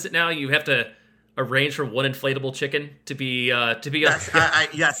what is it now? You have to arrange for one inflatable chicken to be yes,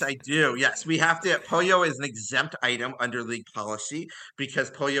 yes, I do. Yes, we have to. Polio is an exempt item under league policy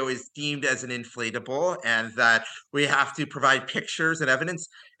because polio is deemed as an inflatable, and that we have to provide pictures and evidence.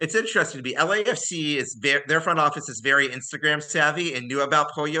 It's interesting to be LAFC their front office is very Instagram savvy and knew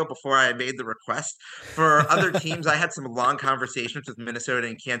about polio before I made the request. For other teams, I had some long conversations with Minnesota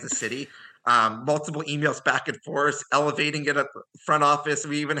and Kansas City. Multiple emails back and forth, elevating it at the front office.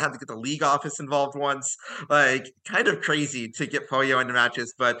 We even had to get the league office involved once. Like, kind of crazy to get polio into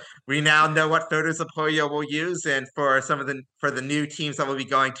matches, but we now know what photos of polio we'll use. And for the new teams that we'll be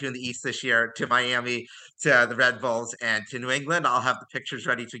going to in the East this year, to Miami, to the Red Bulls, and to New England, I'll have the pictures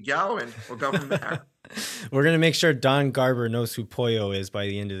ready to go, and we'll go from there. We're gonna make sure Don Garber knows who Pollo is by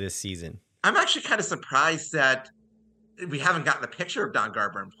the end of this season. I'm actually kind of surprised that we haven't gotten a picture of Don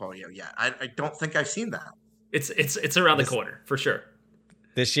Garber and Polio yet. I don't think I've seen that. It's around the corner for sure.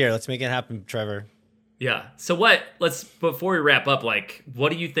 This year, let's make it happen, Trevor. Yeah. So before we wrap up, like,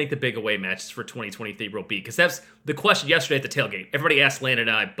 what do you think the big away matches for 2023 will be? Because that's the question yesterday at the tailgate. Everybody asked Landon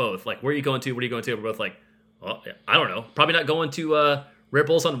and I both, like, where are you going to? What are you going to? We're both like, well, I don't know. Probably not going to Red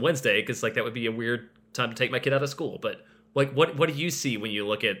Bulls on Wednesday, because like that would be a weird time to take my kid out of school. But like, what do you see when you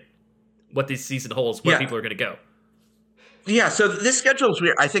look at what this season holds, where people are going to go? Yeah, so this schedule is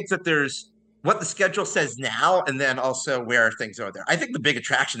weird. I think that there's what the schedule says now, and then also where things are there. I think the big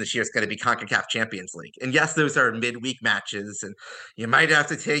attraction this year is going to be CONCACAF Champions League, and yes, those are midweek matches, and you might have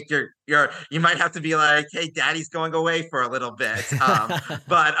to take you might have to be like, hey, Daddy's going away for a little bit.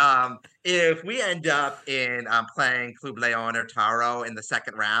 But if we end up in playing Club Leon or Taro in the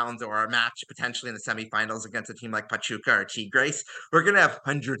second round, or a match potentially in the semifinals against a team like Pachuca or Tigres, we're going to have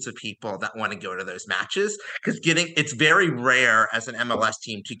hundreds of people that want to go to those matches because it's very rare as an MLS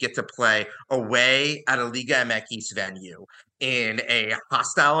team to get to play away at a Liga MX venue in a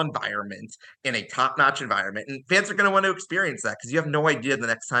hostile environment, in a top-notch environment. And fans are going to want to experience that because you have no idea the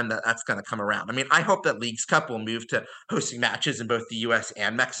next time that that's going to come around. I mean, I hope that Leagues Cup will move to hosting matches in both the U.S.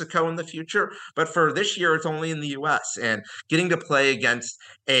 and Mexico in the future. But for this year, it's only in the U.S. And getting to play against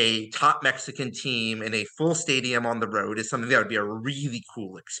a top Mexican team in a full stadium on the road is something that would be a really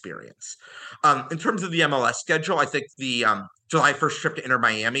cool experience. In terms of the MLS schedule, I think the July 1st trip to Inter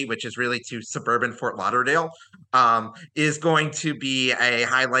Miami, which is really to suburban Fort Lauderdale, is going to be a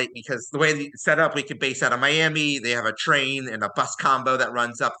highlight because the way it's set up, we could base out of Miami. They have a train and a bus combo that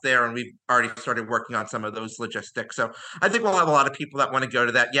runs up there, and we've already started working on some of those logistics. So I think we'll have a lot of people that want to go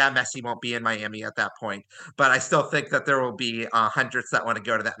to that. Yeah, Messi won't be in Miami at that point, but I still think that there will be hundreds that want to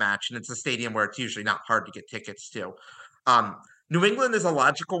go to that match, and it's a stadium where it's usually not hard to get tickets to. New England is a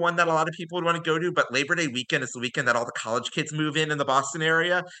logical one that a lot of people would want to go to, but Labor Day weekend is the weekend that all the college kids move in the Boston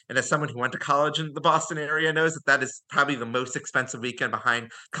area. And as someone who went to college in the Boston area knows that is probably the most expensive weekend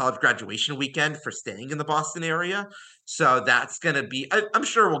behind college graduation weekend for staying in the Boston area. So that's going to be, I'm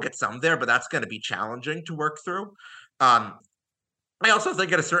sure we'll get some there, but that's going to be challenging to work through. I also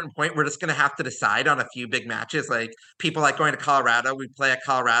think at a certain point, we're just going to have to decide on a few big matches. Like people like going to Colorado. We play at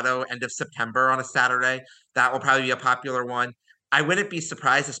Colorado end of September on a Saturday. That will probably be a popular one. I wouldn't be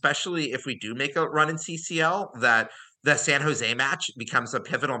surprised, especially if we do make a run in CCL, that the San Jose match becomes a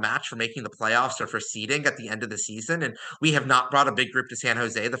pivotal match for making the playoffs or for seeding at the end of the season. And we have not brought a big group to San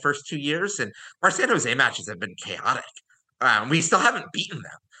Jose the first 2 years, and our San Jose matches have been chaotic. We still haven't beaten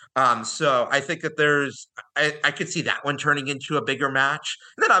them. So I think that I could see that one turning into a bigger match.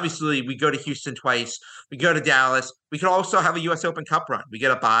 And then obviously we go to Houston twice. We go to Dallas. We could also have a U.S. Open Cup run. We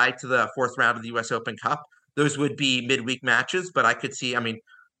get a bye to the fourth round of the U.S. Open Cup. Those would be midweek matches, but I could see, I mean,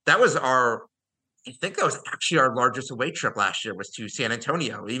 I think that was actually our largest away trip last year was to San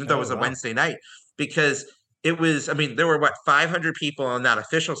Antonio, even though it was a Wednesday night, because it was, I mean, there were 500 people in that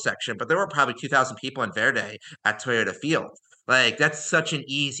official section, but there were probably 2,000 people in Verde at Toyota Field. Like, that's such an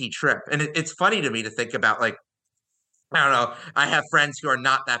easy trip. And it's funny to me to think about, like, I don't know. I have friends who are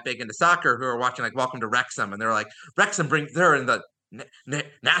not that big into soccer who are watching like Welcome to Wrexham, and they're like, they're in the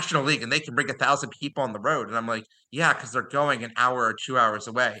National League and they can bring 1,000 people on the road. And I'm like, yeah, because they're going an hour or 2 hours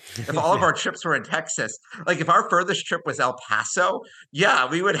away. If all of our trips were in Texas, like if our furthest trip was El Paso, yeah,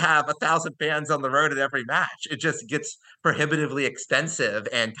 we would have 1,000 fans on the road at every match. It just gets prohibitively expensive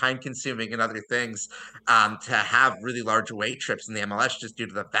and time consuming and other things to have really large away trips in the MLS just due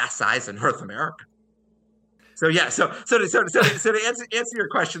to the vast size of North America. So yeah, so to answer your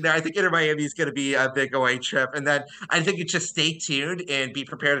question there, I think Inter Miami is going to be a big away trip, and then I think it's just stay tuned and be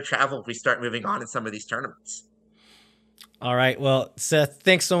prepared to travel if we start moving on in some of these tournaments. All right, well, Seth,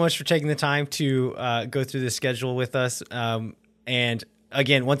 thanks so much for taking the time to go through the schedule with us, and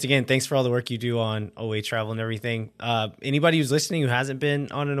once again, thanks for all the work you do on away travel and everything. Anybody who's listening who hasn't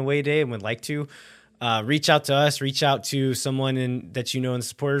been on an away day and would like to. Reach out to us, reach out to someone that you know in the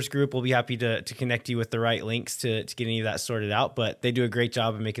supporters group. We'll be happy to connect you with the right links to get any of that sorted out, but they do a great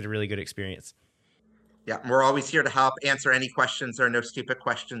job and make it a really good experience. Yeah, we're always here to help answer any questions. There are no stupid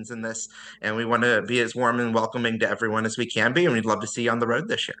questions in this, and we want to be as warm and welcoming to everyone as we can be, and we'd love to see you on the road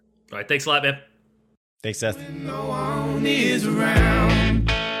this year. All right, thanks a lot, man. Thanks, Seth. No one is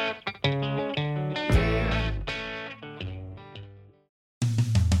around.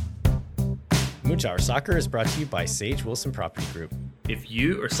 Moon Tower Soccer is brought to you by Sage Wilson Property Group. If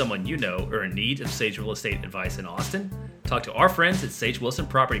you or someone you know are in need of Sage Real Estate advice in Austin, talk to our friends at Sage Wilson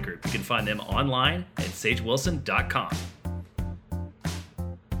Property Group. You can find them online at sagewilson.com.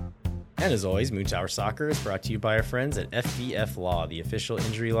 And as always, Moon Tower Soccer is brought to you by our friends at FVF Law, the official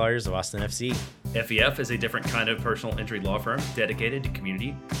injury lawyers of Austin FC. FVF is a different kind of personal injury law firm dedicated to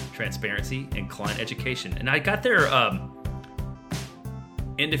community, transparency, and client education. And I got their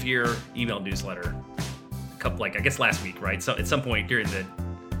end of year email newsletter I guess last week, right? So at some point during the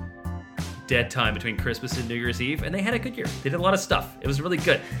dead time between Christmas and New Year's Eve, and they had a good year. They did a lot of stuff. It was really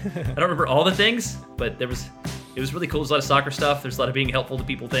good. I don't remember all the things, but it was really cool. There's a lot of soccer stuff. There's a lot of being helpful to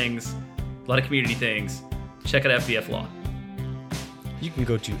people things, a lot of community things. Check out FVF Law. You can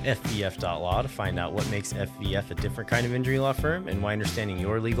go to fvf.law to find out what makes FVF a different kind of injury law firm and why understanding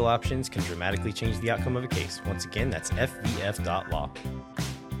your legal options can dramatically change the outcome of a case. Once again, that's fvf.law.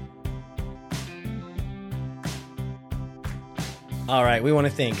 All right, we want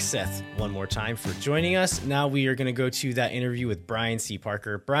to thank Seth one more time for joining us. Now we are going to go to that interview with Bryan C.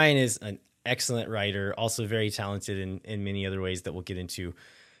 Parker. Bryan is an excellent writer, also very talented in many other ways that we'll get into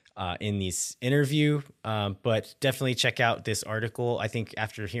in this interview. But definitely check out this article. I think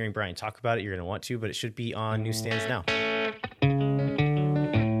after hearing Bryan talk about it, you're going to want to, but it should be on newsstands now.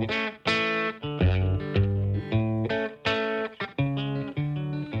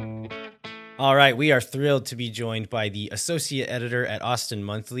 All right, we are thrilled to be joined by the associate editor at Austin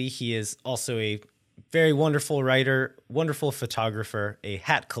Monthly. He is also a very wonderful writer, wonderful photographer, a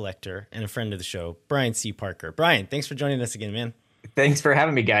hat collector, and a friend of the show, Bryan C. Parker. Bryan, thanks for joining us again, man. Thanks for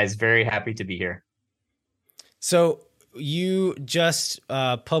having me, guys. Very happy to be here. So you just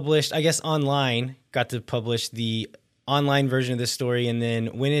published, I guess online, got to publish the online version of this story, and then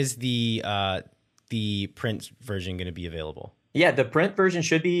when is the print version going to be available? Yeah, the print version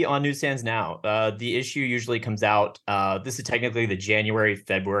should be on newsstands now. The issue usually comes out. This is technically the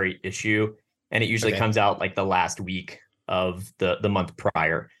January-February issue, and it usually comes out like the last week of the month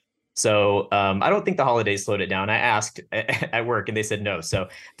prior. So I don't think the holidays slowed it down. I asked at work, and they said no. So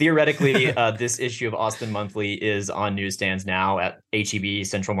theoretically, this issue of Austin Monthly is on newsstands now at H-E-B,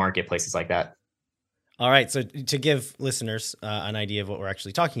 Central Market, places like that. All right. So to give listeners an idea of what we're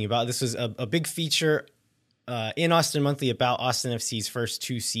actually talking about, this was a big feature in Austin Monthly about Austin FC's first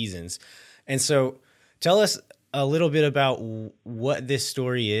 2 seasons. And so tell us a little bit about what this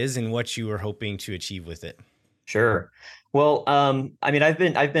story is and what you were hoping to achieve with it. Sure. Well, I mean, I've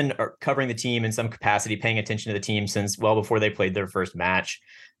been covering the team in some capacity, paying attention to the team since well before they played their first match.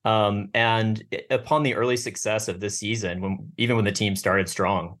 And upon the early success of this season, even when the team started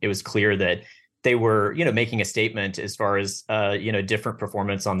strong, it was clear that they were, making a statement as far as, different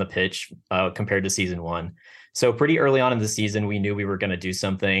performance on the pitch compared to season 1. So pretty early on in the season, we knew we were going to do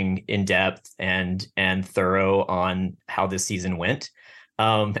something in depth and thorough on how this season went.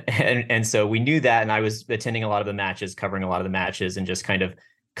 And so we knew that, and I was attending a lot of the matches, covering a lot of the matches, and just kind of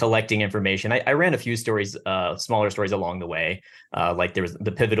collecting information. I ran a few stories, smaller stories along the way. Like there was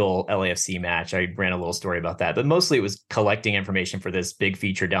the pivotal LAFC match. I ran a little story about that, but mostly it was collecting information for this big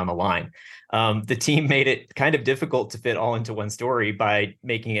feature down the line. The team made it kind of difficult to fit all into one story by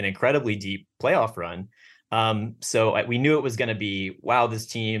making an incredibly deep playoff run. So we knew it was going to be, wow, this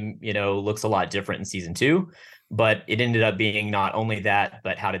team, looks a lot different in season 2. But it ended up being not only that,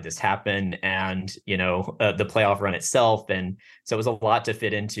 but how did this happen? And, the playoff run itself. And so it was a lot to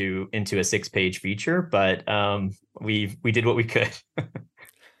fit into a 6-page feature, but we did what we could.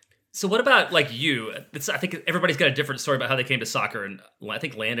 So what about like you? I think everybody's got a different story about how they came to soccer. And I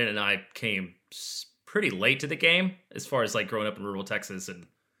think Landon and I came pretty late to the game as far as like growing up in rural Texas and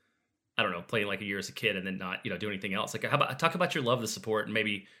I don't know, playing like a year as a kid and then not, do anything else. Like talk about your love of the support and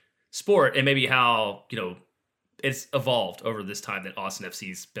maybe sport and maybe how, it's evolved over this time that Austin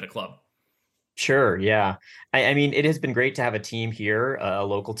FC's been a club. Sure. Yeah. I mean, it has been great to have a team here, a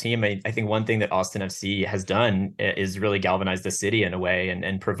local team. I think one thing that Austin FC has done is really galvanize the city in a way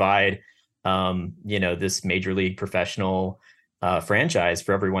and provide, this major league professional franchise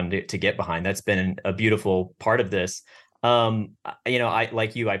for everyone to get behind. That's been a beautiful part of this. I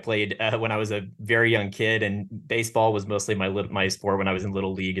like you, I played when I was a very young kid, and baseball was mostly my sport when I was in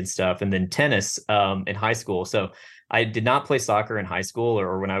little league and stuff, and then tennis in high school. So I did not play soccer in high school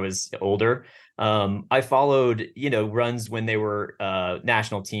or when I was older. I followed, runs when they were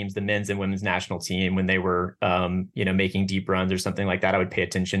national teams, the men's and women's national team, when they were, making deep runs or something like that. I would pay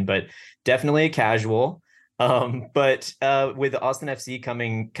attention, but definitely a casual. But with Austin FC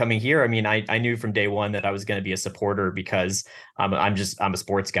coming here, I mean, I knew from day one that I was going to be a supporter because I'm a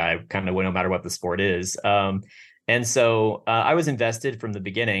sports guy, kind of no matter what the sport is. And so I was invested from the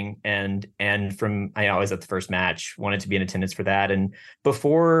beginning, and I was at the first match, wanted to be in attendance for that. And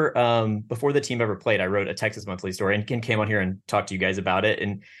before the team ever played, I wrote a Texas Monthly story and came on here and talked to you guys about it.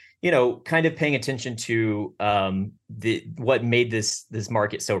 And kind of paying attention to what made this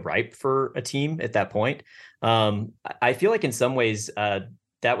market so ripe for a team at that point. I feel like in some ways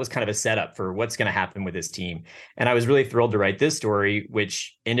that was kind of a setup for what's going to happen with this team. And I was really thrilled to write this story,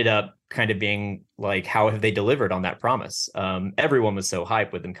 which ended up kind of being like, how have they delivered on that promise? Everyone was so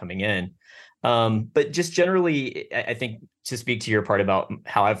hyped with them coming in. But just generally, I think to speak to your part about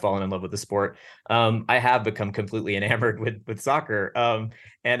how I've fallen in love with the sport, I have become completely enamored with soccer.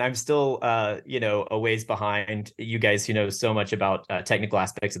 And I'm still, a ways behind you guys who know so much about technical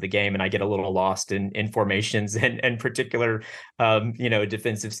aspects of the game. And I get a little lost in formations and particular,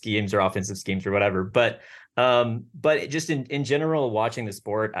 defensive schemes or offensive schemes or whatever. But just in general, watching the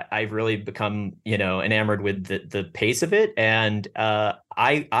sport, I've really become, enamored with the pace of it. And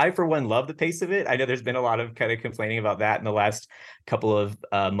I for one love the pace of it. I know there's been a lot of kind of complaining about that in the last couple of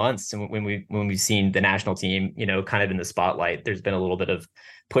months, and when we've seen the national team, kind of in the spotlight, there's been a little bit of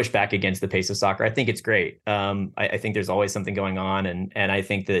pushback against the pace of soccer. I think it's great. I think there's always something going on, and I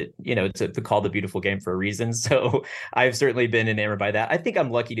think that it's called the beautiful game for a reason. So I've certainly been enamored by that. I think I'm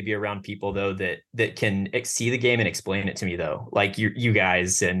lucky to be around people though that can see the game and explain it to me though, like you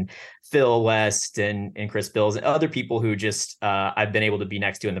guys and Phil West and Chris Bills and other people who just I've been able to be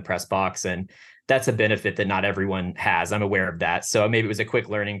next to in the press box, and that's a benefit that not everyone has. I'm aware of that. So maybe it was a quick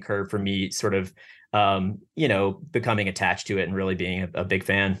learning curve for me, sort of, becoming attached to it and really being a big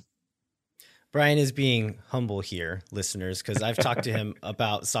fan. Bryan is being humble here, listeners, because I've talked to him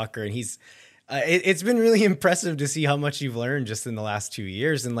about soccer, and he's it's been really impressive to see how much you've learned just in the last 2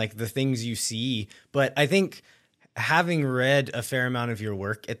 years and like the things you see. But I think having read a fair amount of your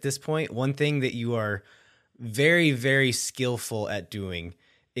work at this point, one thing that you are very, very skillful at doing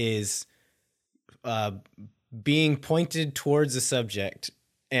is being pointed towards a subject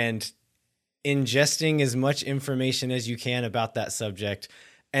and ingesting as much information as you can about that subject,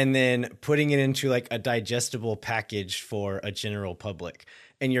 and then putting it into like a digestible package for a general public.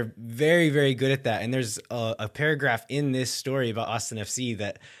 And you're very, very good at that. And there's a paragraph in this story about Austin FC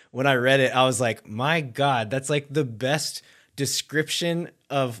that when I read it, I was like, my God, that's like the best description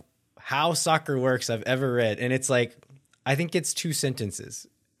of how soccer works I've ever read. And it's like, I think it's 3 sentences,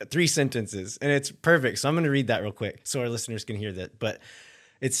 and it's perfect. So I'm going to read that real quick so our listeners can hear that. But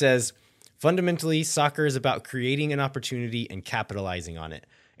it says, fundamentally, soccer is about creating an opportunity and capitalizing on it.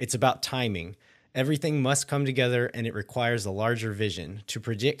 It's about timing. Everything must come together, and it requires a larger vision to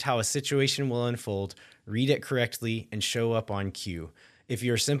predict how a situation will unfold, read it correctly, and show up on cue. If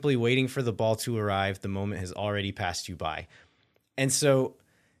you're simply waiting for the ball to arrive, the moment has already passed you by. And so,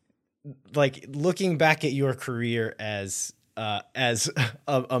 like, looking back at your career as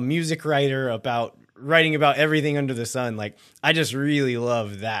a music writer, about writing about everything under the sun, like, I just really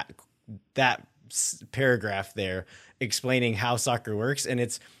love that paragraph there explaining how soccer works. And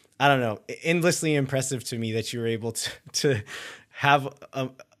it's, I don't know, endlessly impressive to me that you were able to have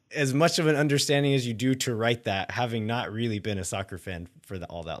as much of an understanding as you do to write that, having not really been a soccer fan for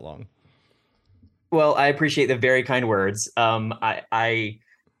all that long. Well, I appreciate the very kind words. I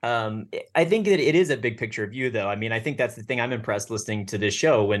think that it is a big picture view, though. I mean, I think that's the thing. I'm impressed listening to this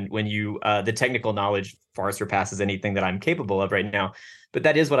show when you the technical knowledge far surpasses anything that I'm capable of right now. But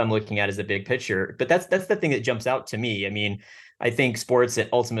that is what I'm looking at as a big picture. But that's the thing that jumps out to me. I mean, I think sports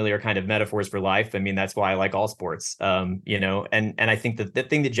ultimately are kind of metaphors for life. I mean, that's why I like all sports. And I think that the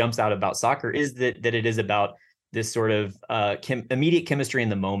thing that jumps out about soccer is that it is about this sort of immediate chemistry in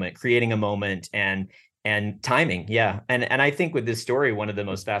the moment, creating a moment and timing. Yeah. And I think with this story, one of the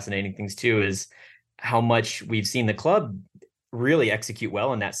most fascinating things too is how much we've seen the club really execute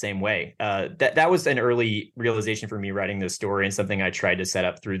well in that same way. That was an early realization for me writing this story, and something I tried to set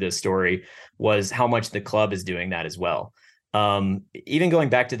up through this story was how much the club is doing that as well. Even going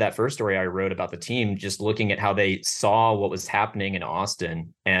back to that first story I wrote about the team, just looking at how they saw what was happening in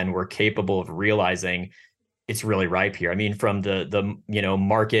Austin and were capable of realizing it's really ripe here. I mean, from the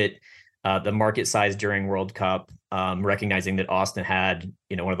market size during World Cup, recognizing that Austin had,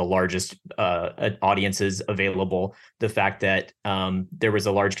 one of the largest audiences available, the fact that there was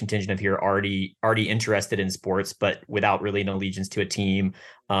a large contingent of here already interested in sports, but without really an allegiance to a team,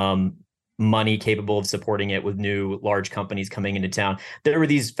 money capable of supporting it with new large companies coming into town. There were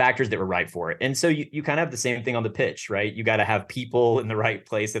these factors that were right for it. And so you kind of have the same thing on the pitch, right? You got to have people in the right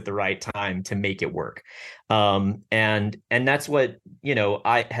place at the right time to make it work. And that's what,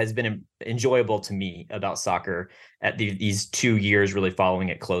 has been enjoyable to me about soccer at these 2 years, really following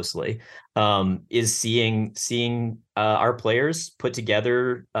it closely, is seeing our players put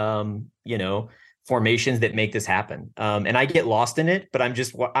together, formations that make this happen. And I get lost in it, but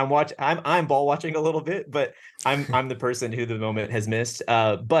I'm ball watching a little bit, but I'm the person who the moment has missed.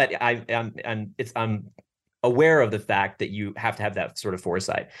 But I'm aware of the fact that you have to have that sort of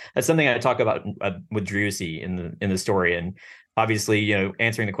foresight. That's something I talk about with Driussi in the story. And obviously,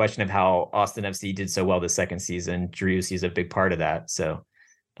 answering the question of how Austin FC did so well this second season, Driussi is a big part of that. So,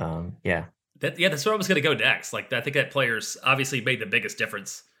 yeah. That's where I was going to go next. Like, I think that players obviously made the biggest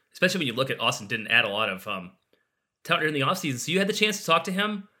difference, especially when you look at Austin didn't add a lot of during the offseason. So you had the chance to talk to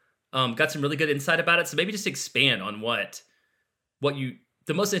him, got some really good insight about it. So maybe just expand on what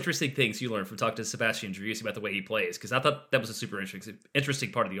the most interesting things you learned from talking to Sebastian Driussi about the way he plays, because I thought that was a super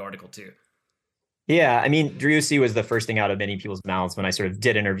interesting part of the article too. Yeah, I mean, Driussi was the first thing out of many people's mouths when I sort of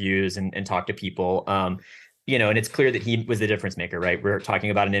did interviews and talked to people. And it's clear that he was the difference maker, right? We're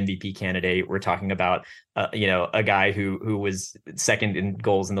talking about an MVP candidate. We're talking about, a guy who was second in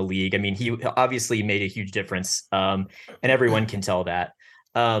goals in the league. I mean, he obviously made a huge difference, and everyone can tell that.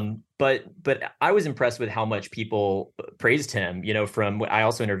 But I was impressed with how much people praised him. I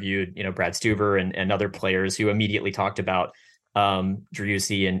also interviewed, Brad Stuver and other players who immediately talked about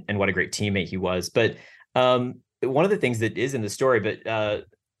Driussi and what a great teammate he was. But one of the things that is in the story, but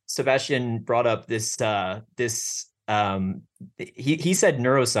Sebastian brought up this he said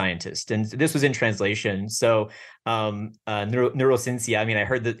neuroscientist, and this was in translation. So neurociencia. I mean, I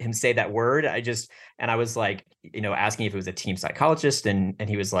heard him say that word. I was like, asking if it was a team psychologist, and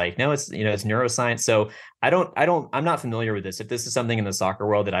he was like, no, it's neuroscience. So I'm not familiar with this. If this is something in the soccer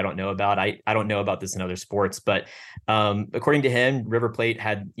world that I don't know about, I don't know about this in other sports. But according to him, River Plate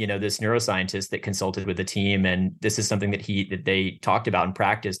had, this neuroscientist that consulted with the team, and this is something that they talked about and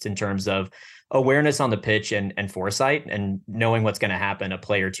practiced in terms of awareness on the pitch and foresight and knowing what's going to happen a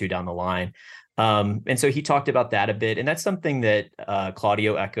play or two down the line. And so he talked about that a bit. And that's something that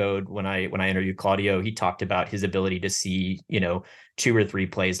Claudio echoed when I interviewed Claudio. He talked about his ability to see, 2 or 3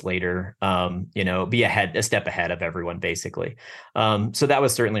 plays later, be a step ahead of everyone, basically. So that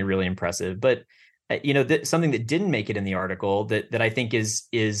was certainly really impressive. But something that didn't make it in the article that I think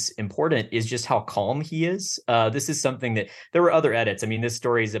is important is just how calm he is. This is something that there were other edits. I mean, this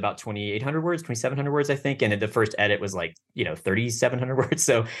story is about 2,800 words, 2,700 words, I think. And the first edit was like, 3,700 words.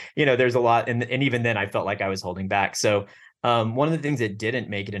 So, there's a lot. And even then I felt like I was holding back. So one of the things that didn't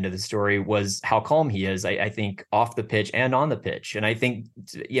make it into the story was how calm he is, I think, off the pitch and on the pitch. And I think,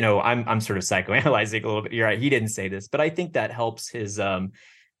 I'm sort of psychoanalyzing a little bit. You're right. He didn't say this, but I think that helps his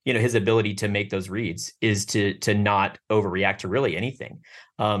ability to make those reads is to not overreact to really anything.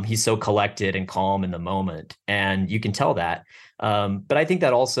 He's so collected and calm in the moment, and you can tell that. But I think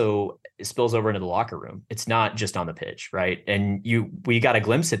that also spills over into the locker room. It's not just on the pitch, right? And we got a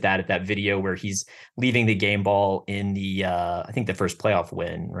glimpse at that video where he's leaving the game ball in the I think the first playoff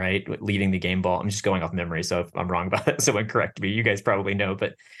win, right? Leaving the game ball. I'm just going off memory, so if I'm wrong about it, someone correct me. You guys probably know,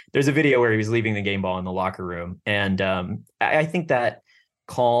 but there's a video where he was leaving the game ball in the locker room, and I think that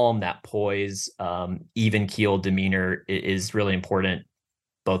calm, that poise, even keeled demeanor is really important,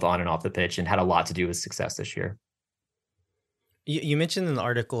 both on and off the pitch, and had a lot to do with success this year. You mentioned in the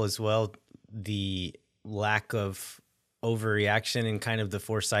article as well the lack of overreaction and kind of the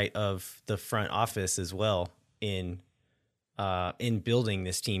foresight of the front office as well in building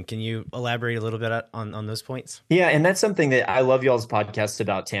this team. Can you elaborate a little bit on those points? Yeah, and that's something that I love y'all's podcast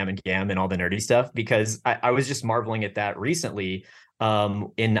about TAM and GAM and all the nerdy stuff, because I was just marveling at that recently.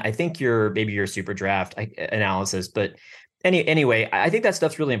 In I think your super draft analysis, but anyway, I think that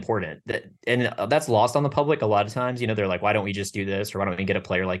stuff's really important, and that's lost on the public a lot of times. They're like, why don't we just do this, or why don't we get a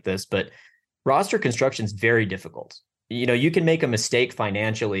player like this? But roster construction is very difficult. You can make a mistake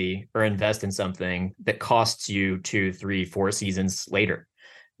financially or invest in something that costs you 2, 3, 4 seasons later.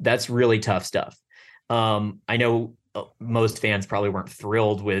 That's really tough stuff. I know most fans probably weren't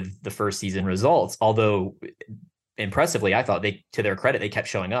thrilled with the first season results, although impressively, I thought to their credit, they kept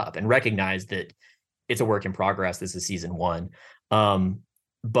showing up and recognized that it's a work in progress. This is season 1.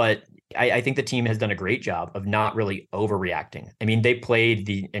 But I think the team has done a great job of not really overreacting. I mean, they played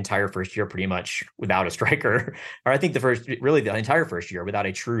the entire first year pretty much without a striker, or I think the entire first year without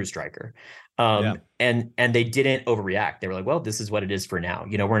a true striker. And they didn't overreact. They were like, well, this is what it is for now.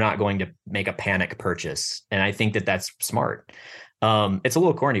 We're not going to make a panic purchase. And I think that that's smart. It's a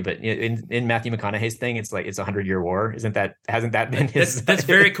little corny, but in Matthew McConaughey's thing, it's like it's 100-year war. Hasn't that been his? That's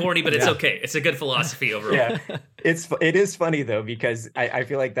very corny, but it's okay. It's a good philosophy overall. Yeah, it is funny though, because I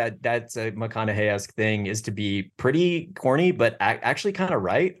feel like that's a McConaughey-esque thing, is to be pretty corny, but actually kind of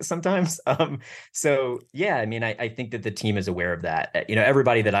right sometimes. So yeah, I mean, I think that the team is aware of that.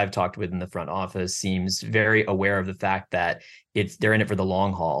 Everybody that I've talked with in the front office seems very aware of the fact that they're in it for the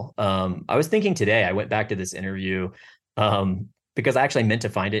long haul. I was thinking today, I went back to this interview. Because I actually meant to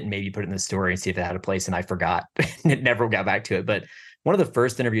find it and maybe put it in the story and see if it had a place, and I forgot. It never got back to it. But one of the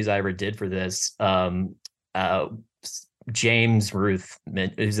first interviews I ever did for this, James Ruth,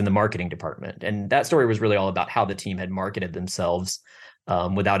 who's in the marketing department, and that story was really all about how the team had marketed themselves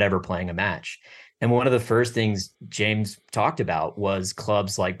without ever playing a match. And one of the first things James talked about was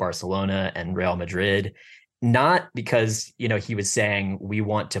clubs like Barcelona and Real Madrid, not because, he was saying we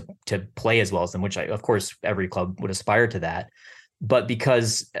want to play as well as them, which of course every club would aspire to that, but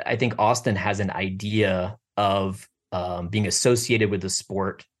because I think Austin has an idea of being associated with the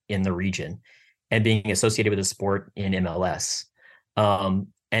sport in the region and being associated with the sport in MLS,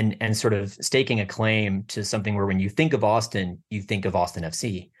 and sort of staking a claim to something where when you think of Austin, you think of Austin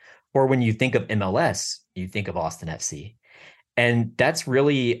FC, or when you think of MLS, you think of Austin FC. And that's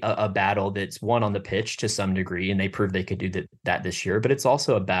really a battle that's won on the pitch to some degree, and they proved they could do that this year. But it's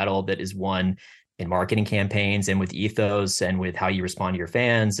also a battle that is won in marketing campaigns and with ethos and with how you respond to your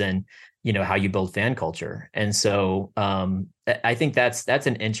fans and how you build fan culture. And so I think that's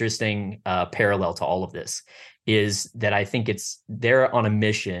an interesting parallel to all of this, is that I think they're on a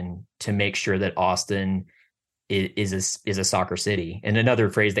mission to make sure that Austin is a soccer city. And another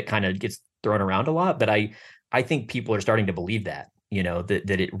phrase that kind of gets thrown around a lot, but I think people are starting to believe that,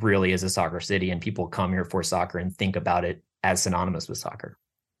 that it really is a soccer city, and people come here for soccer and think about it as synonymous with soccer.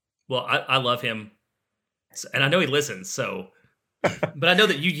 Well, I love him, and I know he listens. So, but I know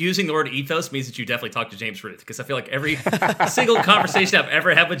that you using the word ethos means that you definitely talk to James Ruth, because I feel like every single conversation I've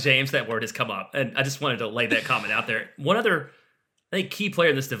ever had with James, that word has come up, and I just wanted to lay that comment out there. One other, I think, key player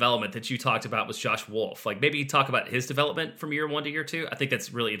in this development that you talked about was Josh Wolf. Like, maybe talk about his development from year 1 to year 2. I think that's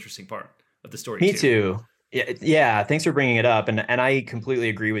a really interesting part of the story. Me too. Yeah. Thanks for bringing it up. And I completely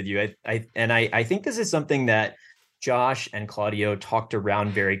agree with you. I think this is something that Josh and Claudio talked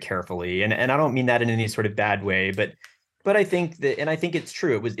around very carefully. And I don't mean that in any sort of bad way, but I think that, and I think it's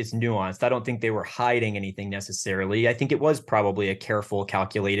true. It's nuanced. I don't think they were hiding anything necessarily. I think it was probably a careful,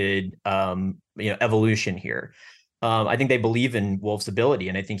 calculated, evolution here. I think they believe in Wolf's ability,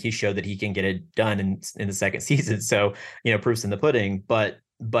 and I think he showed that he can get it done in the second season. So, proof's in the pudding, but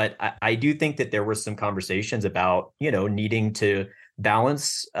I do think that there were some conversations about, needing to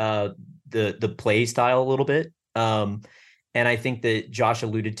balance the play style a little bit. And I think that Josh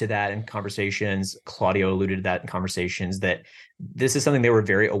alluded to that in conversations. Claudio alluded to that in conversations, that this is something they were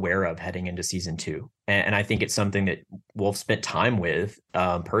very aware of heading into season 2. And I think it's something that Wolf spent time with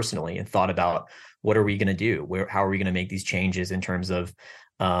personally, and thought about, what are we going to do? How are we going to make these changes in terms of,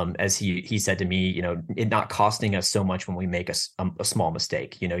 as he said to me, it not costing us so much when we make a small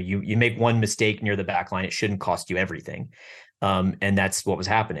mistake. You make one mistake near the back line, it shouldn't cost you everything. And that's what was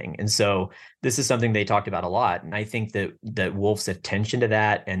happening. And so this is something they talked about a lot. And I think that Wolf's attention to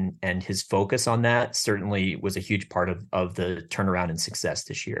that and his focus on that certainly was a huge part of the turnaround and success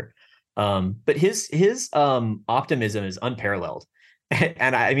this year. But his optimism is unparalleled.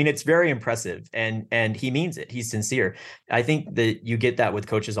 And I mean, it's very impressive, and he means it. He's sincere. I think that you get that with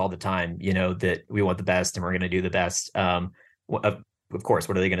coaches all the time, that we want the best and we're going to do the best. Of course,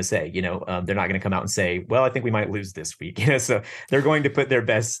 what are they going to say? They're not going to come out and say, well, I think we might lose this week. So they're going to put their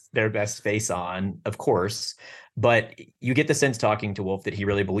best face on, of course. But you get the sense talking to Wolf that he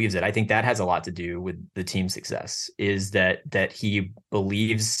really believes it. I think that has a lot to do with the team's success, is that he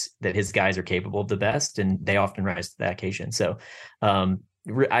believes that his guys are capable of the best, and they often rise to that occasion. So I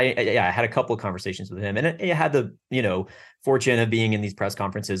had a couple of conversations with him, and I had the, fortune of being in these press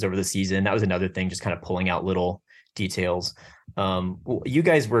conferences over the season. That was another thing, just kind of pulling out little details. You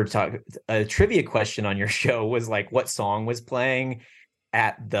guys were talking, a trivia question on your show was like, what song was playing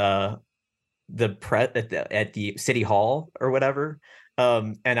at the city hall or whatever.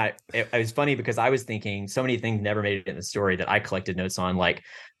 And it was funny because I was thinking so many things never made it in the story that I collected notes on. Like,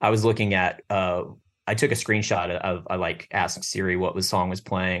 I was looking at, I took a screenshot of, I like asked Siri what song was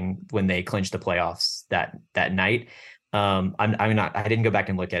playing when they clinched the playoffs that night. I didn't go back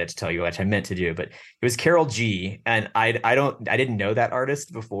and look at it to tell you, which I meant to do, but it was Carol G, and I didn't know that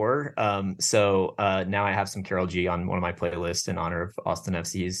artist before. So now I have some Carol G on one of my playlists in honor of Austin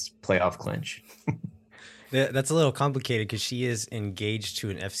FC's playoff clinch. That's a little complicated because she is engaged to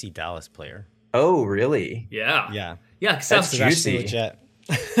an FC Dallas player. Oh, really? Yeah. That's juicy. Yeah.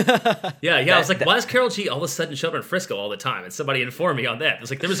 I was like, why does Carol G all of a sudden show up in Frisco all the time? And somebody informed me on that. It was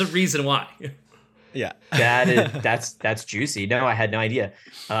like, there was a reason why. Yeah. That's juicy. No, I had no idea.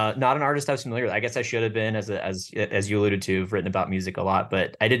 Not an artist I was familiar with. I guess I should have been, as you alluded to, have written about music a lot,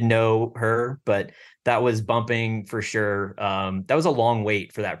 but I didn't know her. But that was bumping for sure. That was a long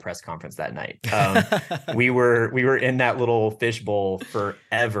wait for that press conference that night. We were in that little fishbowl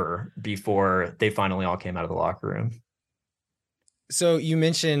forever before they finally all came out of the locker room. So you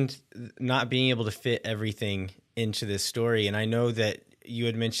mentioned not being able to fit everything into this story, and I know that you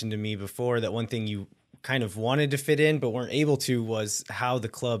had mentioned to me before that one thing you kind of wanted to fit in but weren't able to was how the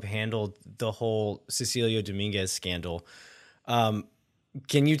club handled the whole Cecilio Dominguez scandal.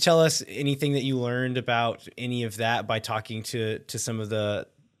 Can you tell us anything that you learned about any of that by talking to some of the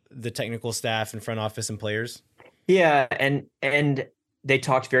the technical staff and front office and players? Yeah, and they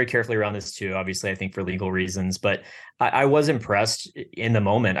talked very carefully around this too. Obviously, I think for legal reasons, but I was impressed in the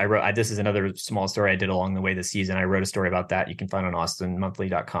moment. This is another small story I did along the way this season. I wrote a story about that. You can find on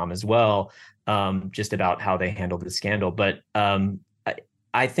austinmonthly.com as well, just about how they handled the scandal. But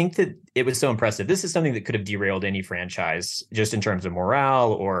I think that it was so impressive. This is something that could have derailed any franchise, just in terms of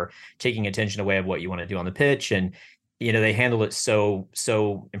morale or taking attention away of what you want to do on the pitch. And they handled it so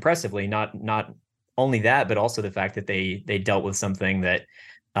impressively. Not only that, but also the fact that they dealt with something that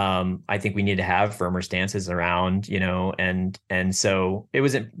I think we need to have firmer stances around, and so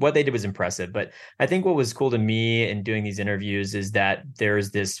what they did was impressive. But I think what was cool to me in doing these interviews is that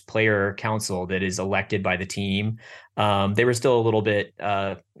there's this player council that is elected by the team. They were still a little bit,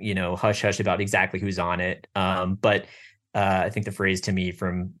 hush hush about exactly who's on it. But I think the phrase to me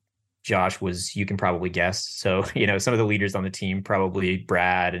from Josh was, "You can probably guess." So, some of the leaders on the team, probably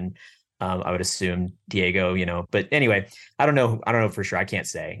Brad and I would assume Diego, but anyway, I don't know for sure. I can't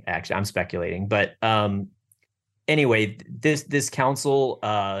say, actually. I'm speculating, but anyway, this council,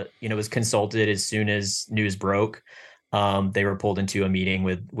 was consulted as soon as news broke. They were pulled into a meeting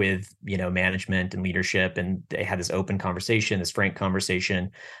with management and leadership, and they had this open conversation, this frank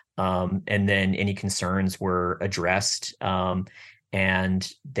conversation. And then any concerns were addressed.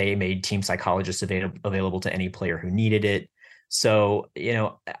 And they made team psychologists available to any player who needed it. So,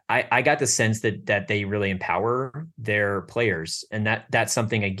 I got the sense that they really empower their players. And that's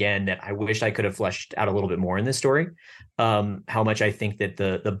something, again, that I wish I could have fleshed out a little bit more in this story. How much I think that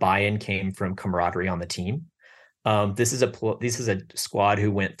the buy-in came from camaraderie on the team. This is a squad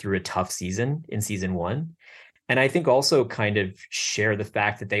who went through a tough season in season 1. And I think also kind of share the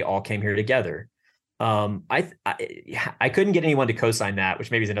fact that they all came here together. I couldn't get anyone to co-sign that,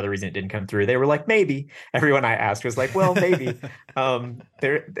 which maybe is another reason it didn't come through. They were like, maybe. Everyone I asked was like, well, maybe. They wouldn't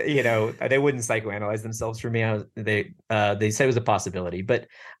psychoanalyze themselves for me. They said it was a possibility. But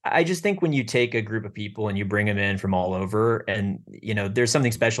I just think when you take a group of people and you bring them in from all over, and there's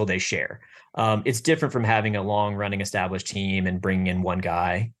something special they share. It's different from having a long running established team and bringing in one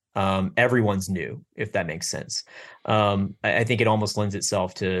guy. Everyone's new, if that makes sense. I think it almost lends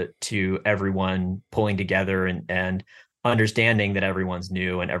itself to everyone pulling together and understanding that everyone's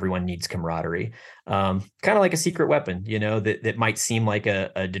new and everyone needs camaraderie. Kind of like a secret weapon, that might seem like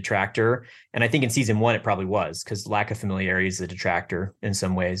a detractor. And I think in season 1, it probably was, because lack of familiarity is a detractor in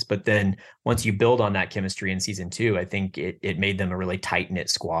some ways. But then once you build on that chemistry in season 2, I think it made them a really tight knit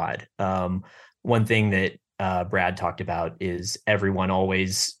squad. One thing that Brad talked about is everyone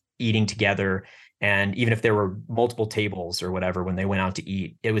always eating together. And even if there were multiple tables or whatever, when they went out to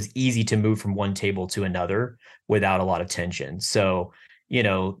eat, it was easy to move from one table to another without a lot of tension. So,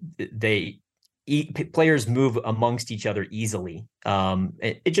 players move amongst each other easily.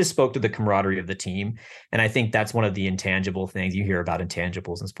 It just spoke to the camaraderie of the team. And I think that's one of the intangible things. You hear about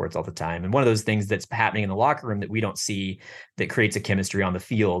intangibles in sports all the time. And one of those things that's happening in the locker room that we don't see, that creates a chemistry on the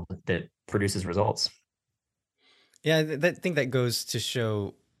field that produces results. Yeah, I think that goes to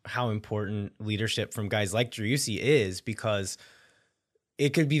show how important leadership from guys like Driussi is, because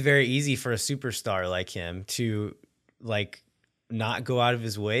it could be very easy for a superstar like him to not go out of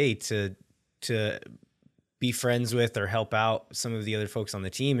his way to be friends with or help out some of the other folks on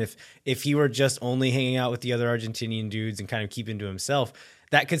the team. If he were just only hanging out with the other Argentinian dudes and kind of keeping to himself,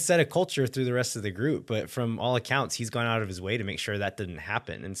 that could set a culture through the rest of the group. But from all accounts, he's gone out of his way to make sure that didn't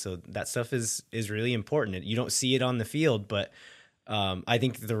happen. And so that stuff is really important. You don't see it on the field, but I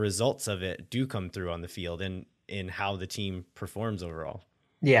think the results of it do come through on the field and in how the team performs overall.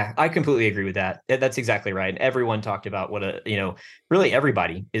 Yeah, I completely agree with that. That's exactly right. Everyone talked about what really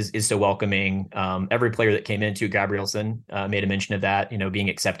everybody is so welcoming. Every player that came into Gabrielson made a mention of that, being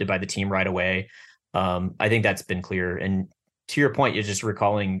accepted by the team right away. I think that's been clear. And to your point, you're just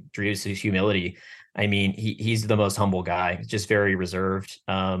recalling Driussi's humility. I mean, he's the most humble guy, just very reserved.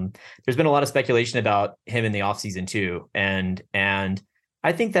 There's been a lot of speculation about him in the offseason too. And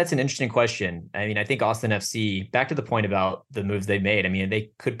I think that's an interesting question. I mean, I think Austin FC, back to the point about the moves they made, I mean,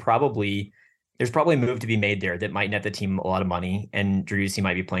 there's probably a move to be made there that might net the team a lot of money, and Driussi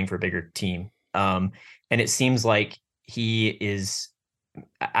might be playing for a bigger team. And it seems like he is,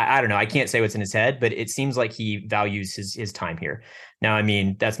 I don't know, I can't say what's in his head, but it seems like he values his time here. Now, I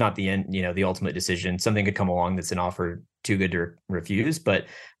mean, that's not the end, the ultimate decision. Something could come along that's an offer too good to refuse, but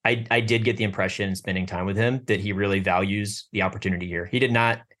I did get the impression spending time with him that he really values the opportunity here. He did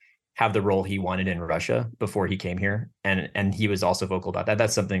not have the role he wanted in Russia before he came here. And he was also vocal about that.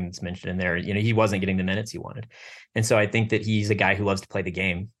 That's something that's mentioned in there. You know, he wasn't getting the minutes he wanted. And so I think that he's a guy who loves to play the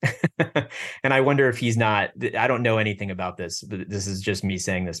game. And I wonder if he's not, I don't know anything about this, but this is just me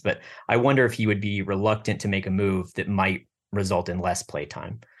saying this, but I wonder if he would be reluctant to make a move that might result in less play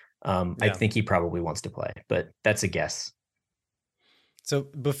time. I think he probably wants to play, but that's a guess. So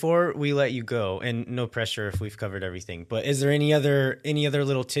before we let you go, and no pressure if we've covered everything, but is there any other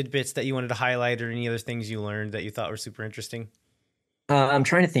little tidbits that you wanted to highlight, or any other things you learned that you thought were super interesting? I'm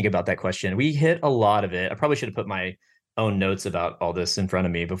trying to think about that question. We hit a lot of it. I probably should have put my own notes about all this in front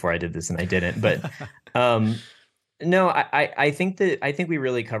of me before I did this, and I didn't. But no, I think we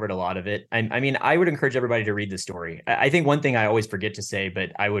really covered a lot of it. I mean, I would encourage everybody to read the story. I think one thing I always forget to say,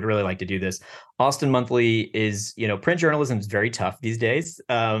 but I would really like to do this. Austin Monthly is, print journalism is very tough these days.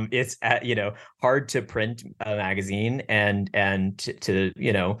 It's hard to print a magazine, and to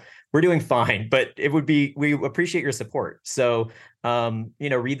we're doing fine, but we appreciate your support. So,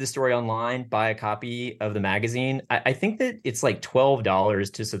 read the story online, buy a copy of the magazine. I think that it's like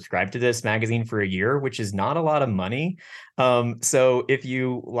 $12 to subscribe to this magazine for a year, which is not a lot of money. So if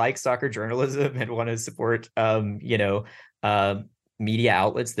you like soccer journalism and want to support, media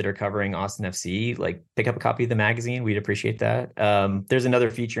outlets that are covering Austin FC, like pick up a copy of the magazine. We'd appreciate that. There's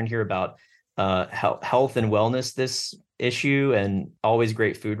another feature in here about health and wellness this issue, and always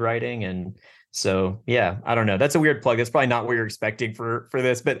great food writing. And so, yeah, I don't know. That's a weird plug. That's probably not what you're expecting for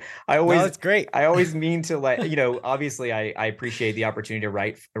this, but it's great. I always mean to obviously I appreciate the opportunity to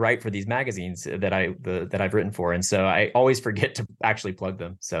write for these magazines that I've written for. And so I always forget to actually plug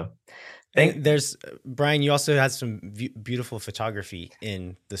them. So there's Bryan, you also had some beautiful photography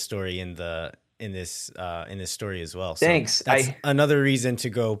in the story in this story as well. So thanks. That's another reason to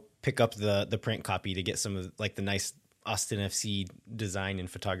go pick up the print copy to get some of like the nice Austin FC design and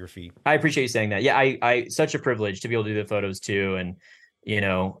photography. I appreciate you saying that. Yeah, I such a privilege to be able to do the photos too. And,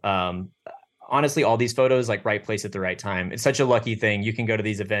 honestly, all these photos, like right place at the right time. It's such a lucky thing. You can go to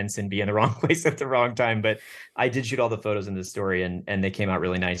these events and be in the wrong place at the wrong time. But I did shoot all the photos in this story, and they came out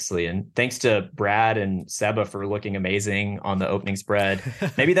really nicely. And thanks to Brad and Seba for looking amazing on the opening spread.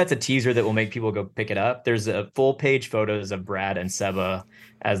 Maybe that's a teaser that will make people go pick it up. There's a full page photos of Brad and Seba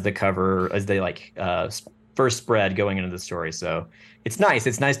as the cover, as they first spread going into the story. So it's nice.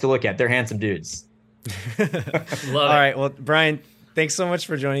 It's nice to look at. They're handsome dudes. All right. Well, Bryan, thanks so much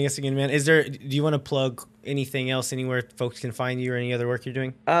for joining us again, man. Do you want to plug anything else, anywhere folks can find you, or any other work you're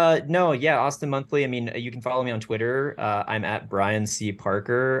doing? No. Yeah. Austin Monthly. I mean, you can follow me on Twitter. I'm at Bryan C.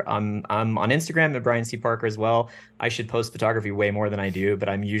 Parker. I'm on Instagram at Bryan C. Parker as well. I should post photography way more than I do, but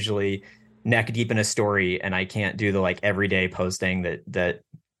I'm usually neck deep in a story, and I can't do the everyday posting that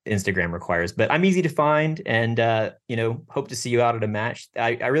Instagram requires, but I'm easy to find, and hope to see you out at a match.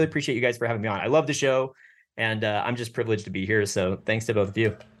 I really appreciate you guys for having me on. I love the show, and I'm just privileged to be here. So thanks to both of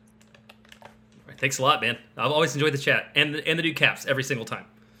you. Thanks a lot, man. I've always enjoyed the chat and the new caps every single time.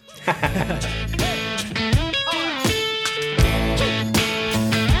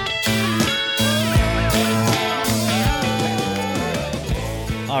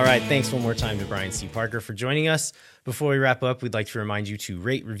 All right, thanks one more time to Bryan C. Parker for joining us. Before we wrap up, we'd like to remind you to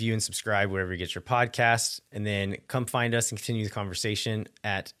rate, review, and subscribe wherever you get your podcasts, and then come find us and continue the conversation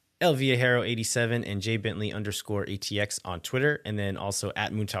at El Viajero87 and jbentley_ATX on Twitter, and then also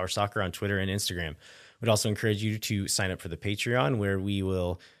at Moon Tower Soccer on Twitter and Instagram. We'd also encourage you to sign up for the Patreon, where we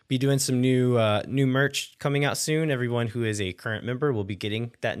will be doing some new merch coming out soon. Everyone who is a current member will be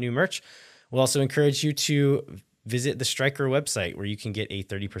getting that new merch. We'll also encourage you to visit the Striker website, where you can get a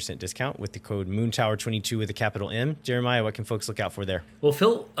 30% discount with the code MoonTower22 with a capital M. Jeremiah, what can folks look out for there? Well,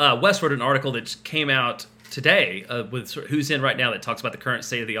 Phil West wrote an article that came out today with Who's In right now that talks about the current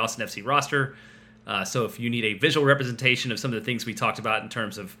state of the Austin FC roster. So if you need a visual representation of some of the things we talked about in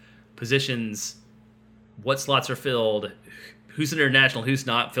terms of positions, what slots are filled, who's international, who's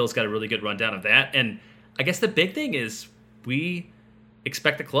not, Phil's got a really good rundown of that. And I guess the big thing is we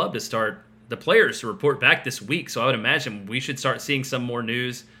expect the club to start the players to report back this week. So I would imagine we should start seeing some more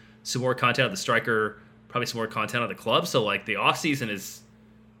news, some more content of the Striker, probably some more content of the club. So the off season is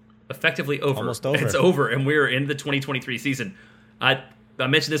effectively over. Almost over. It's over, and we're in the 2023 season. I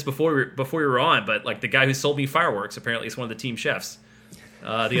mentioned this before we were on, but the guy who sold me fireworks apparently is one of the team chefs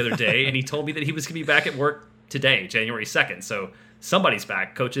the other day, and he told me that he was going to be back at work today, January 2nd. So somebody's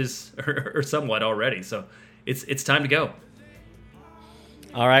back, coaches or somewhat already. So it's time to go.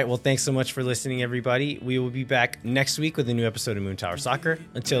 All right. Well, thanks so much for listening, everybody. We will be back next week with a new episode of Moon Tower Soccer.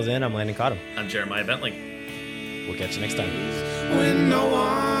 Until then, I'm Landon Cottom. I'm Jeremiah Bentley. We'll catch you next time. When no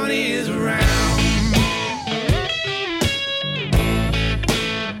one is around.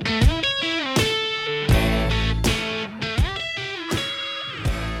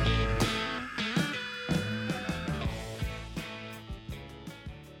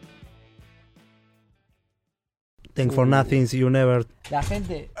 Thank for nothing. See you never. La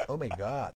gente Oh my God.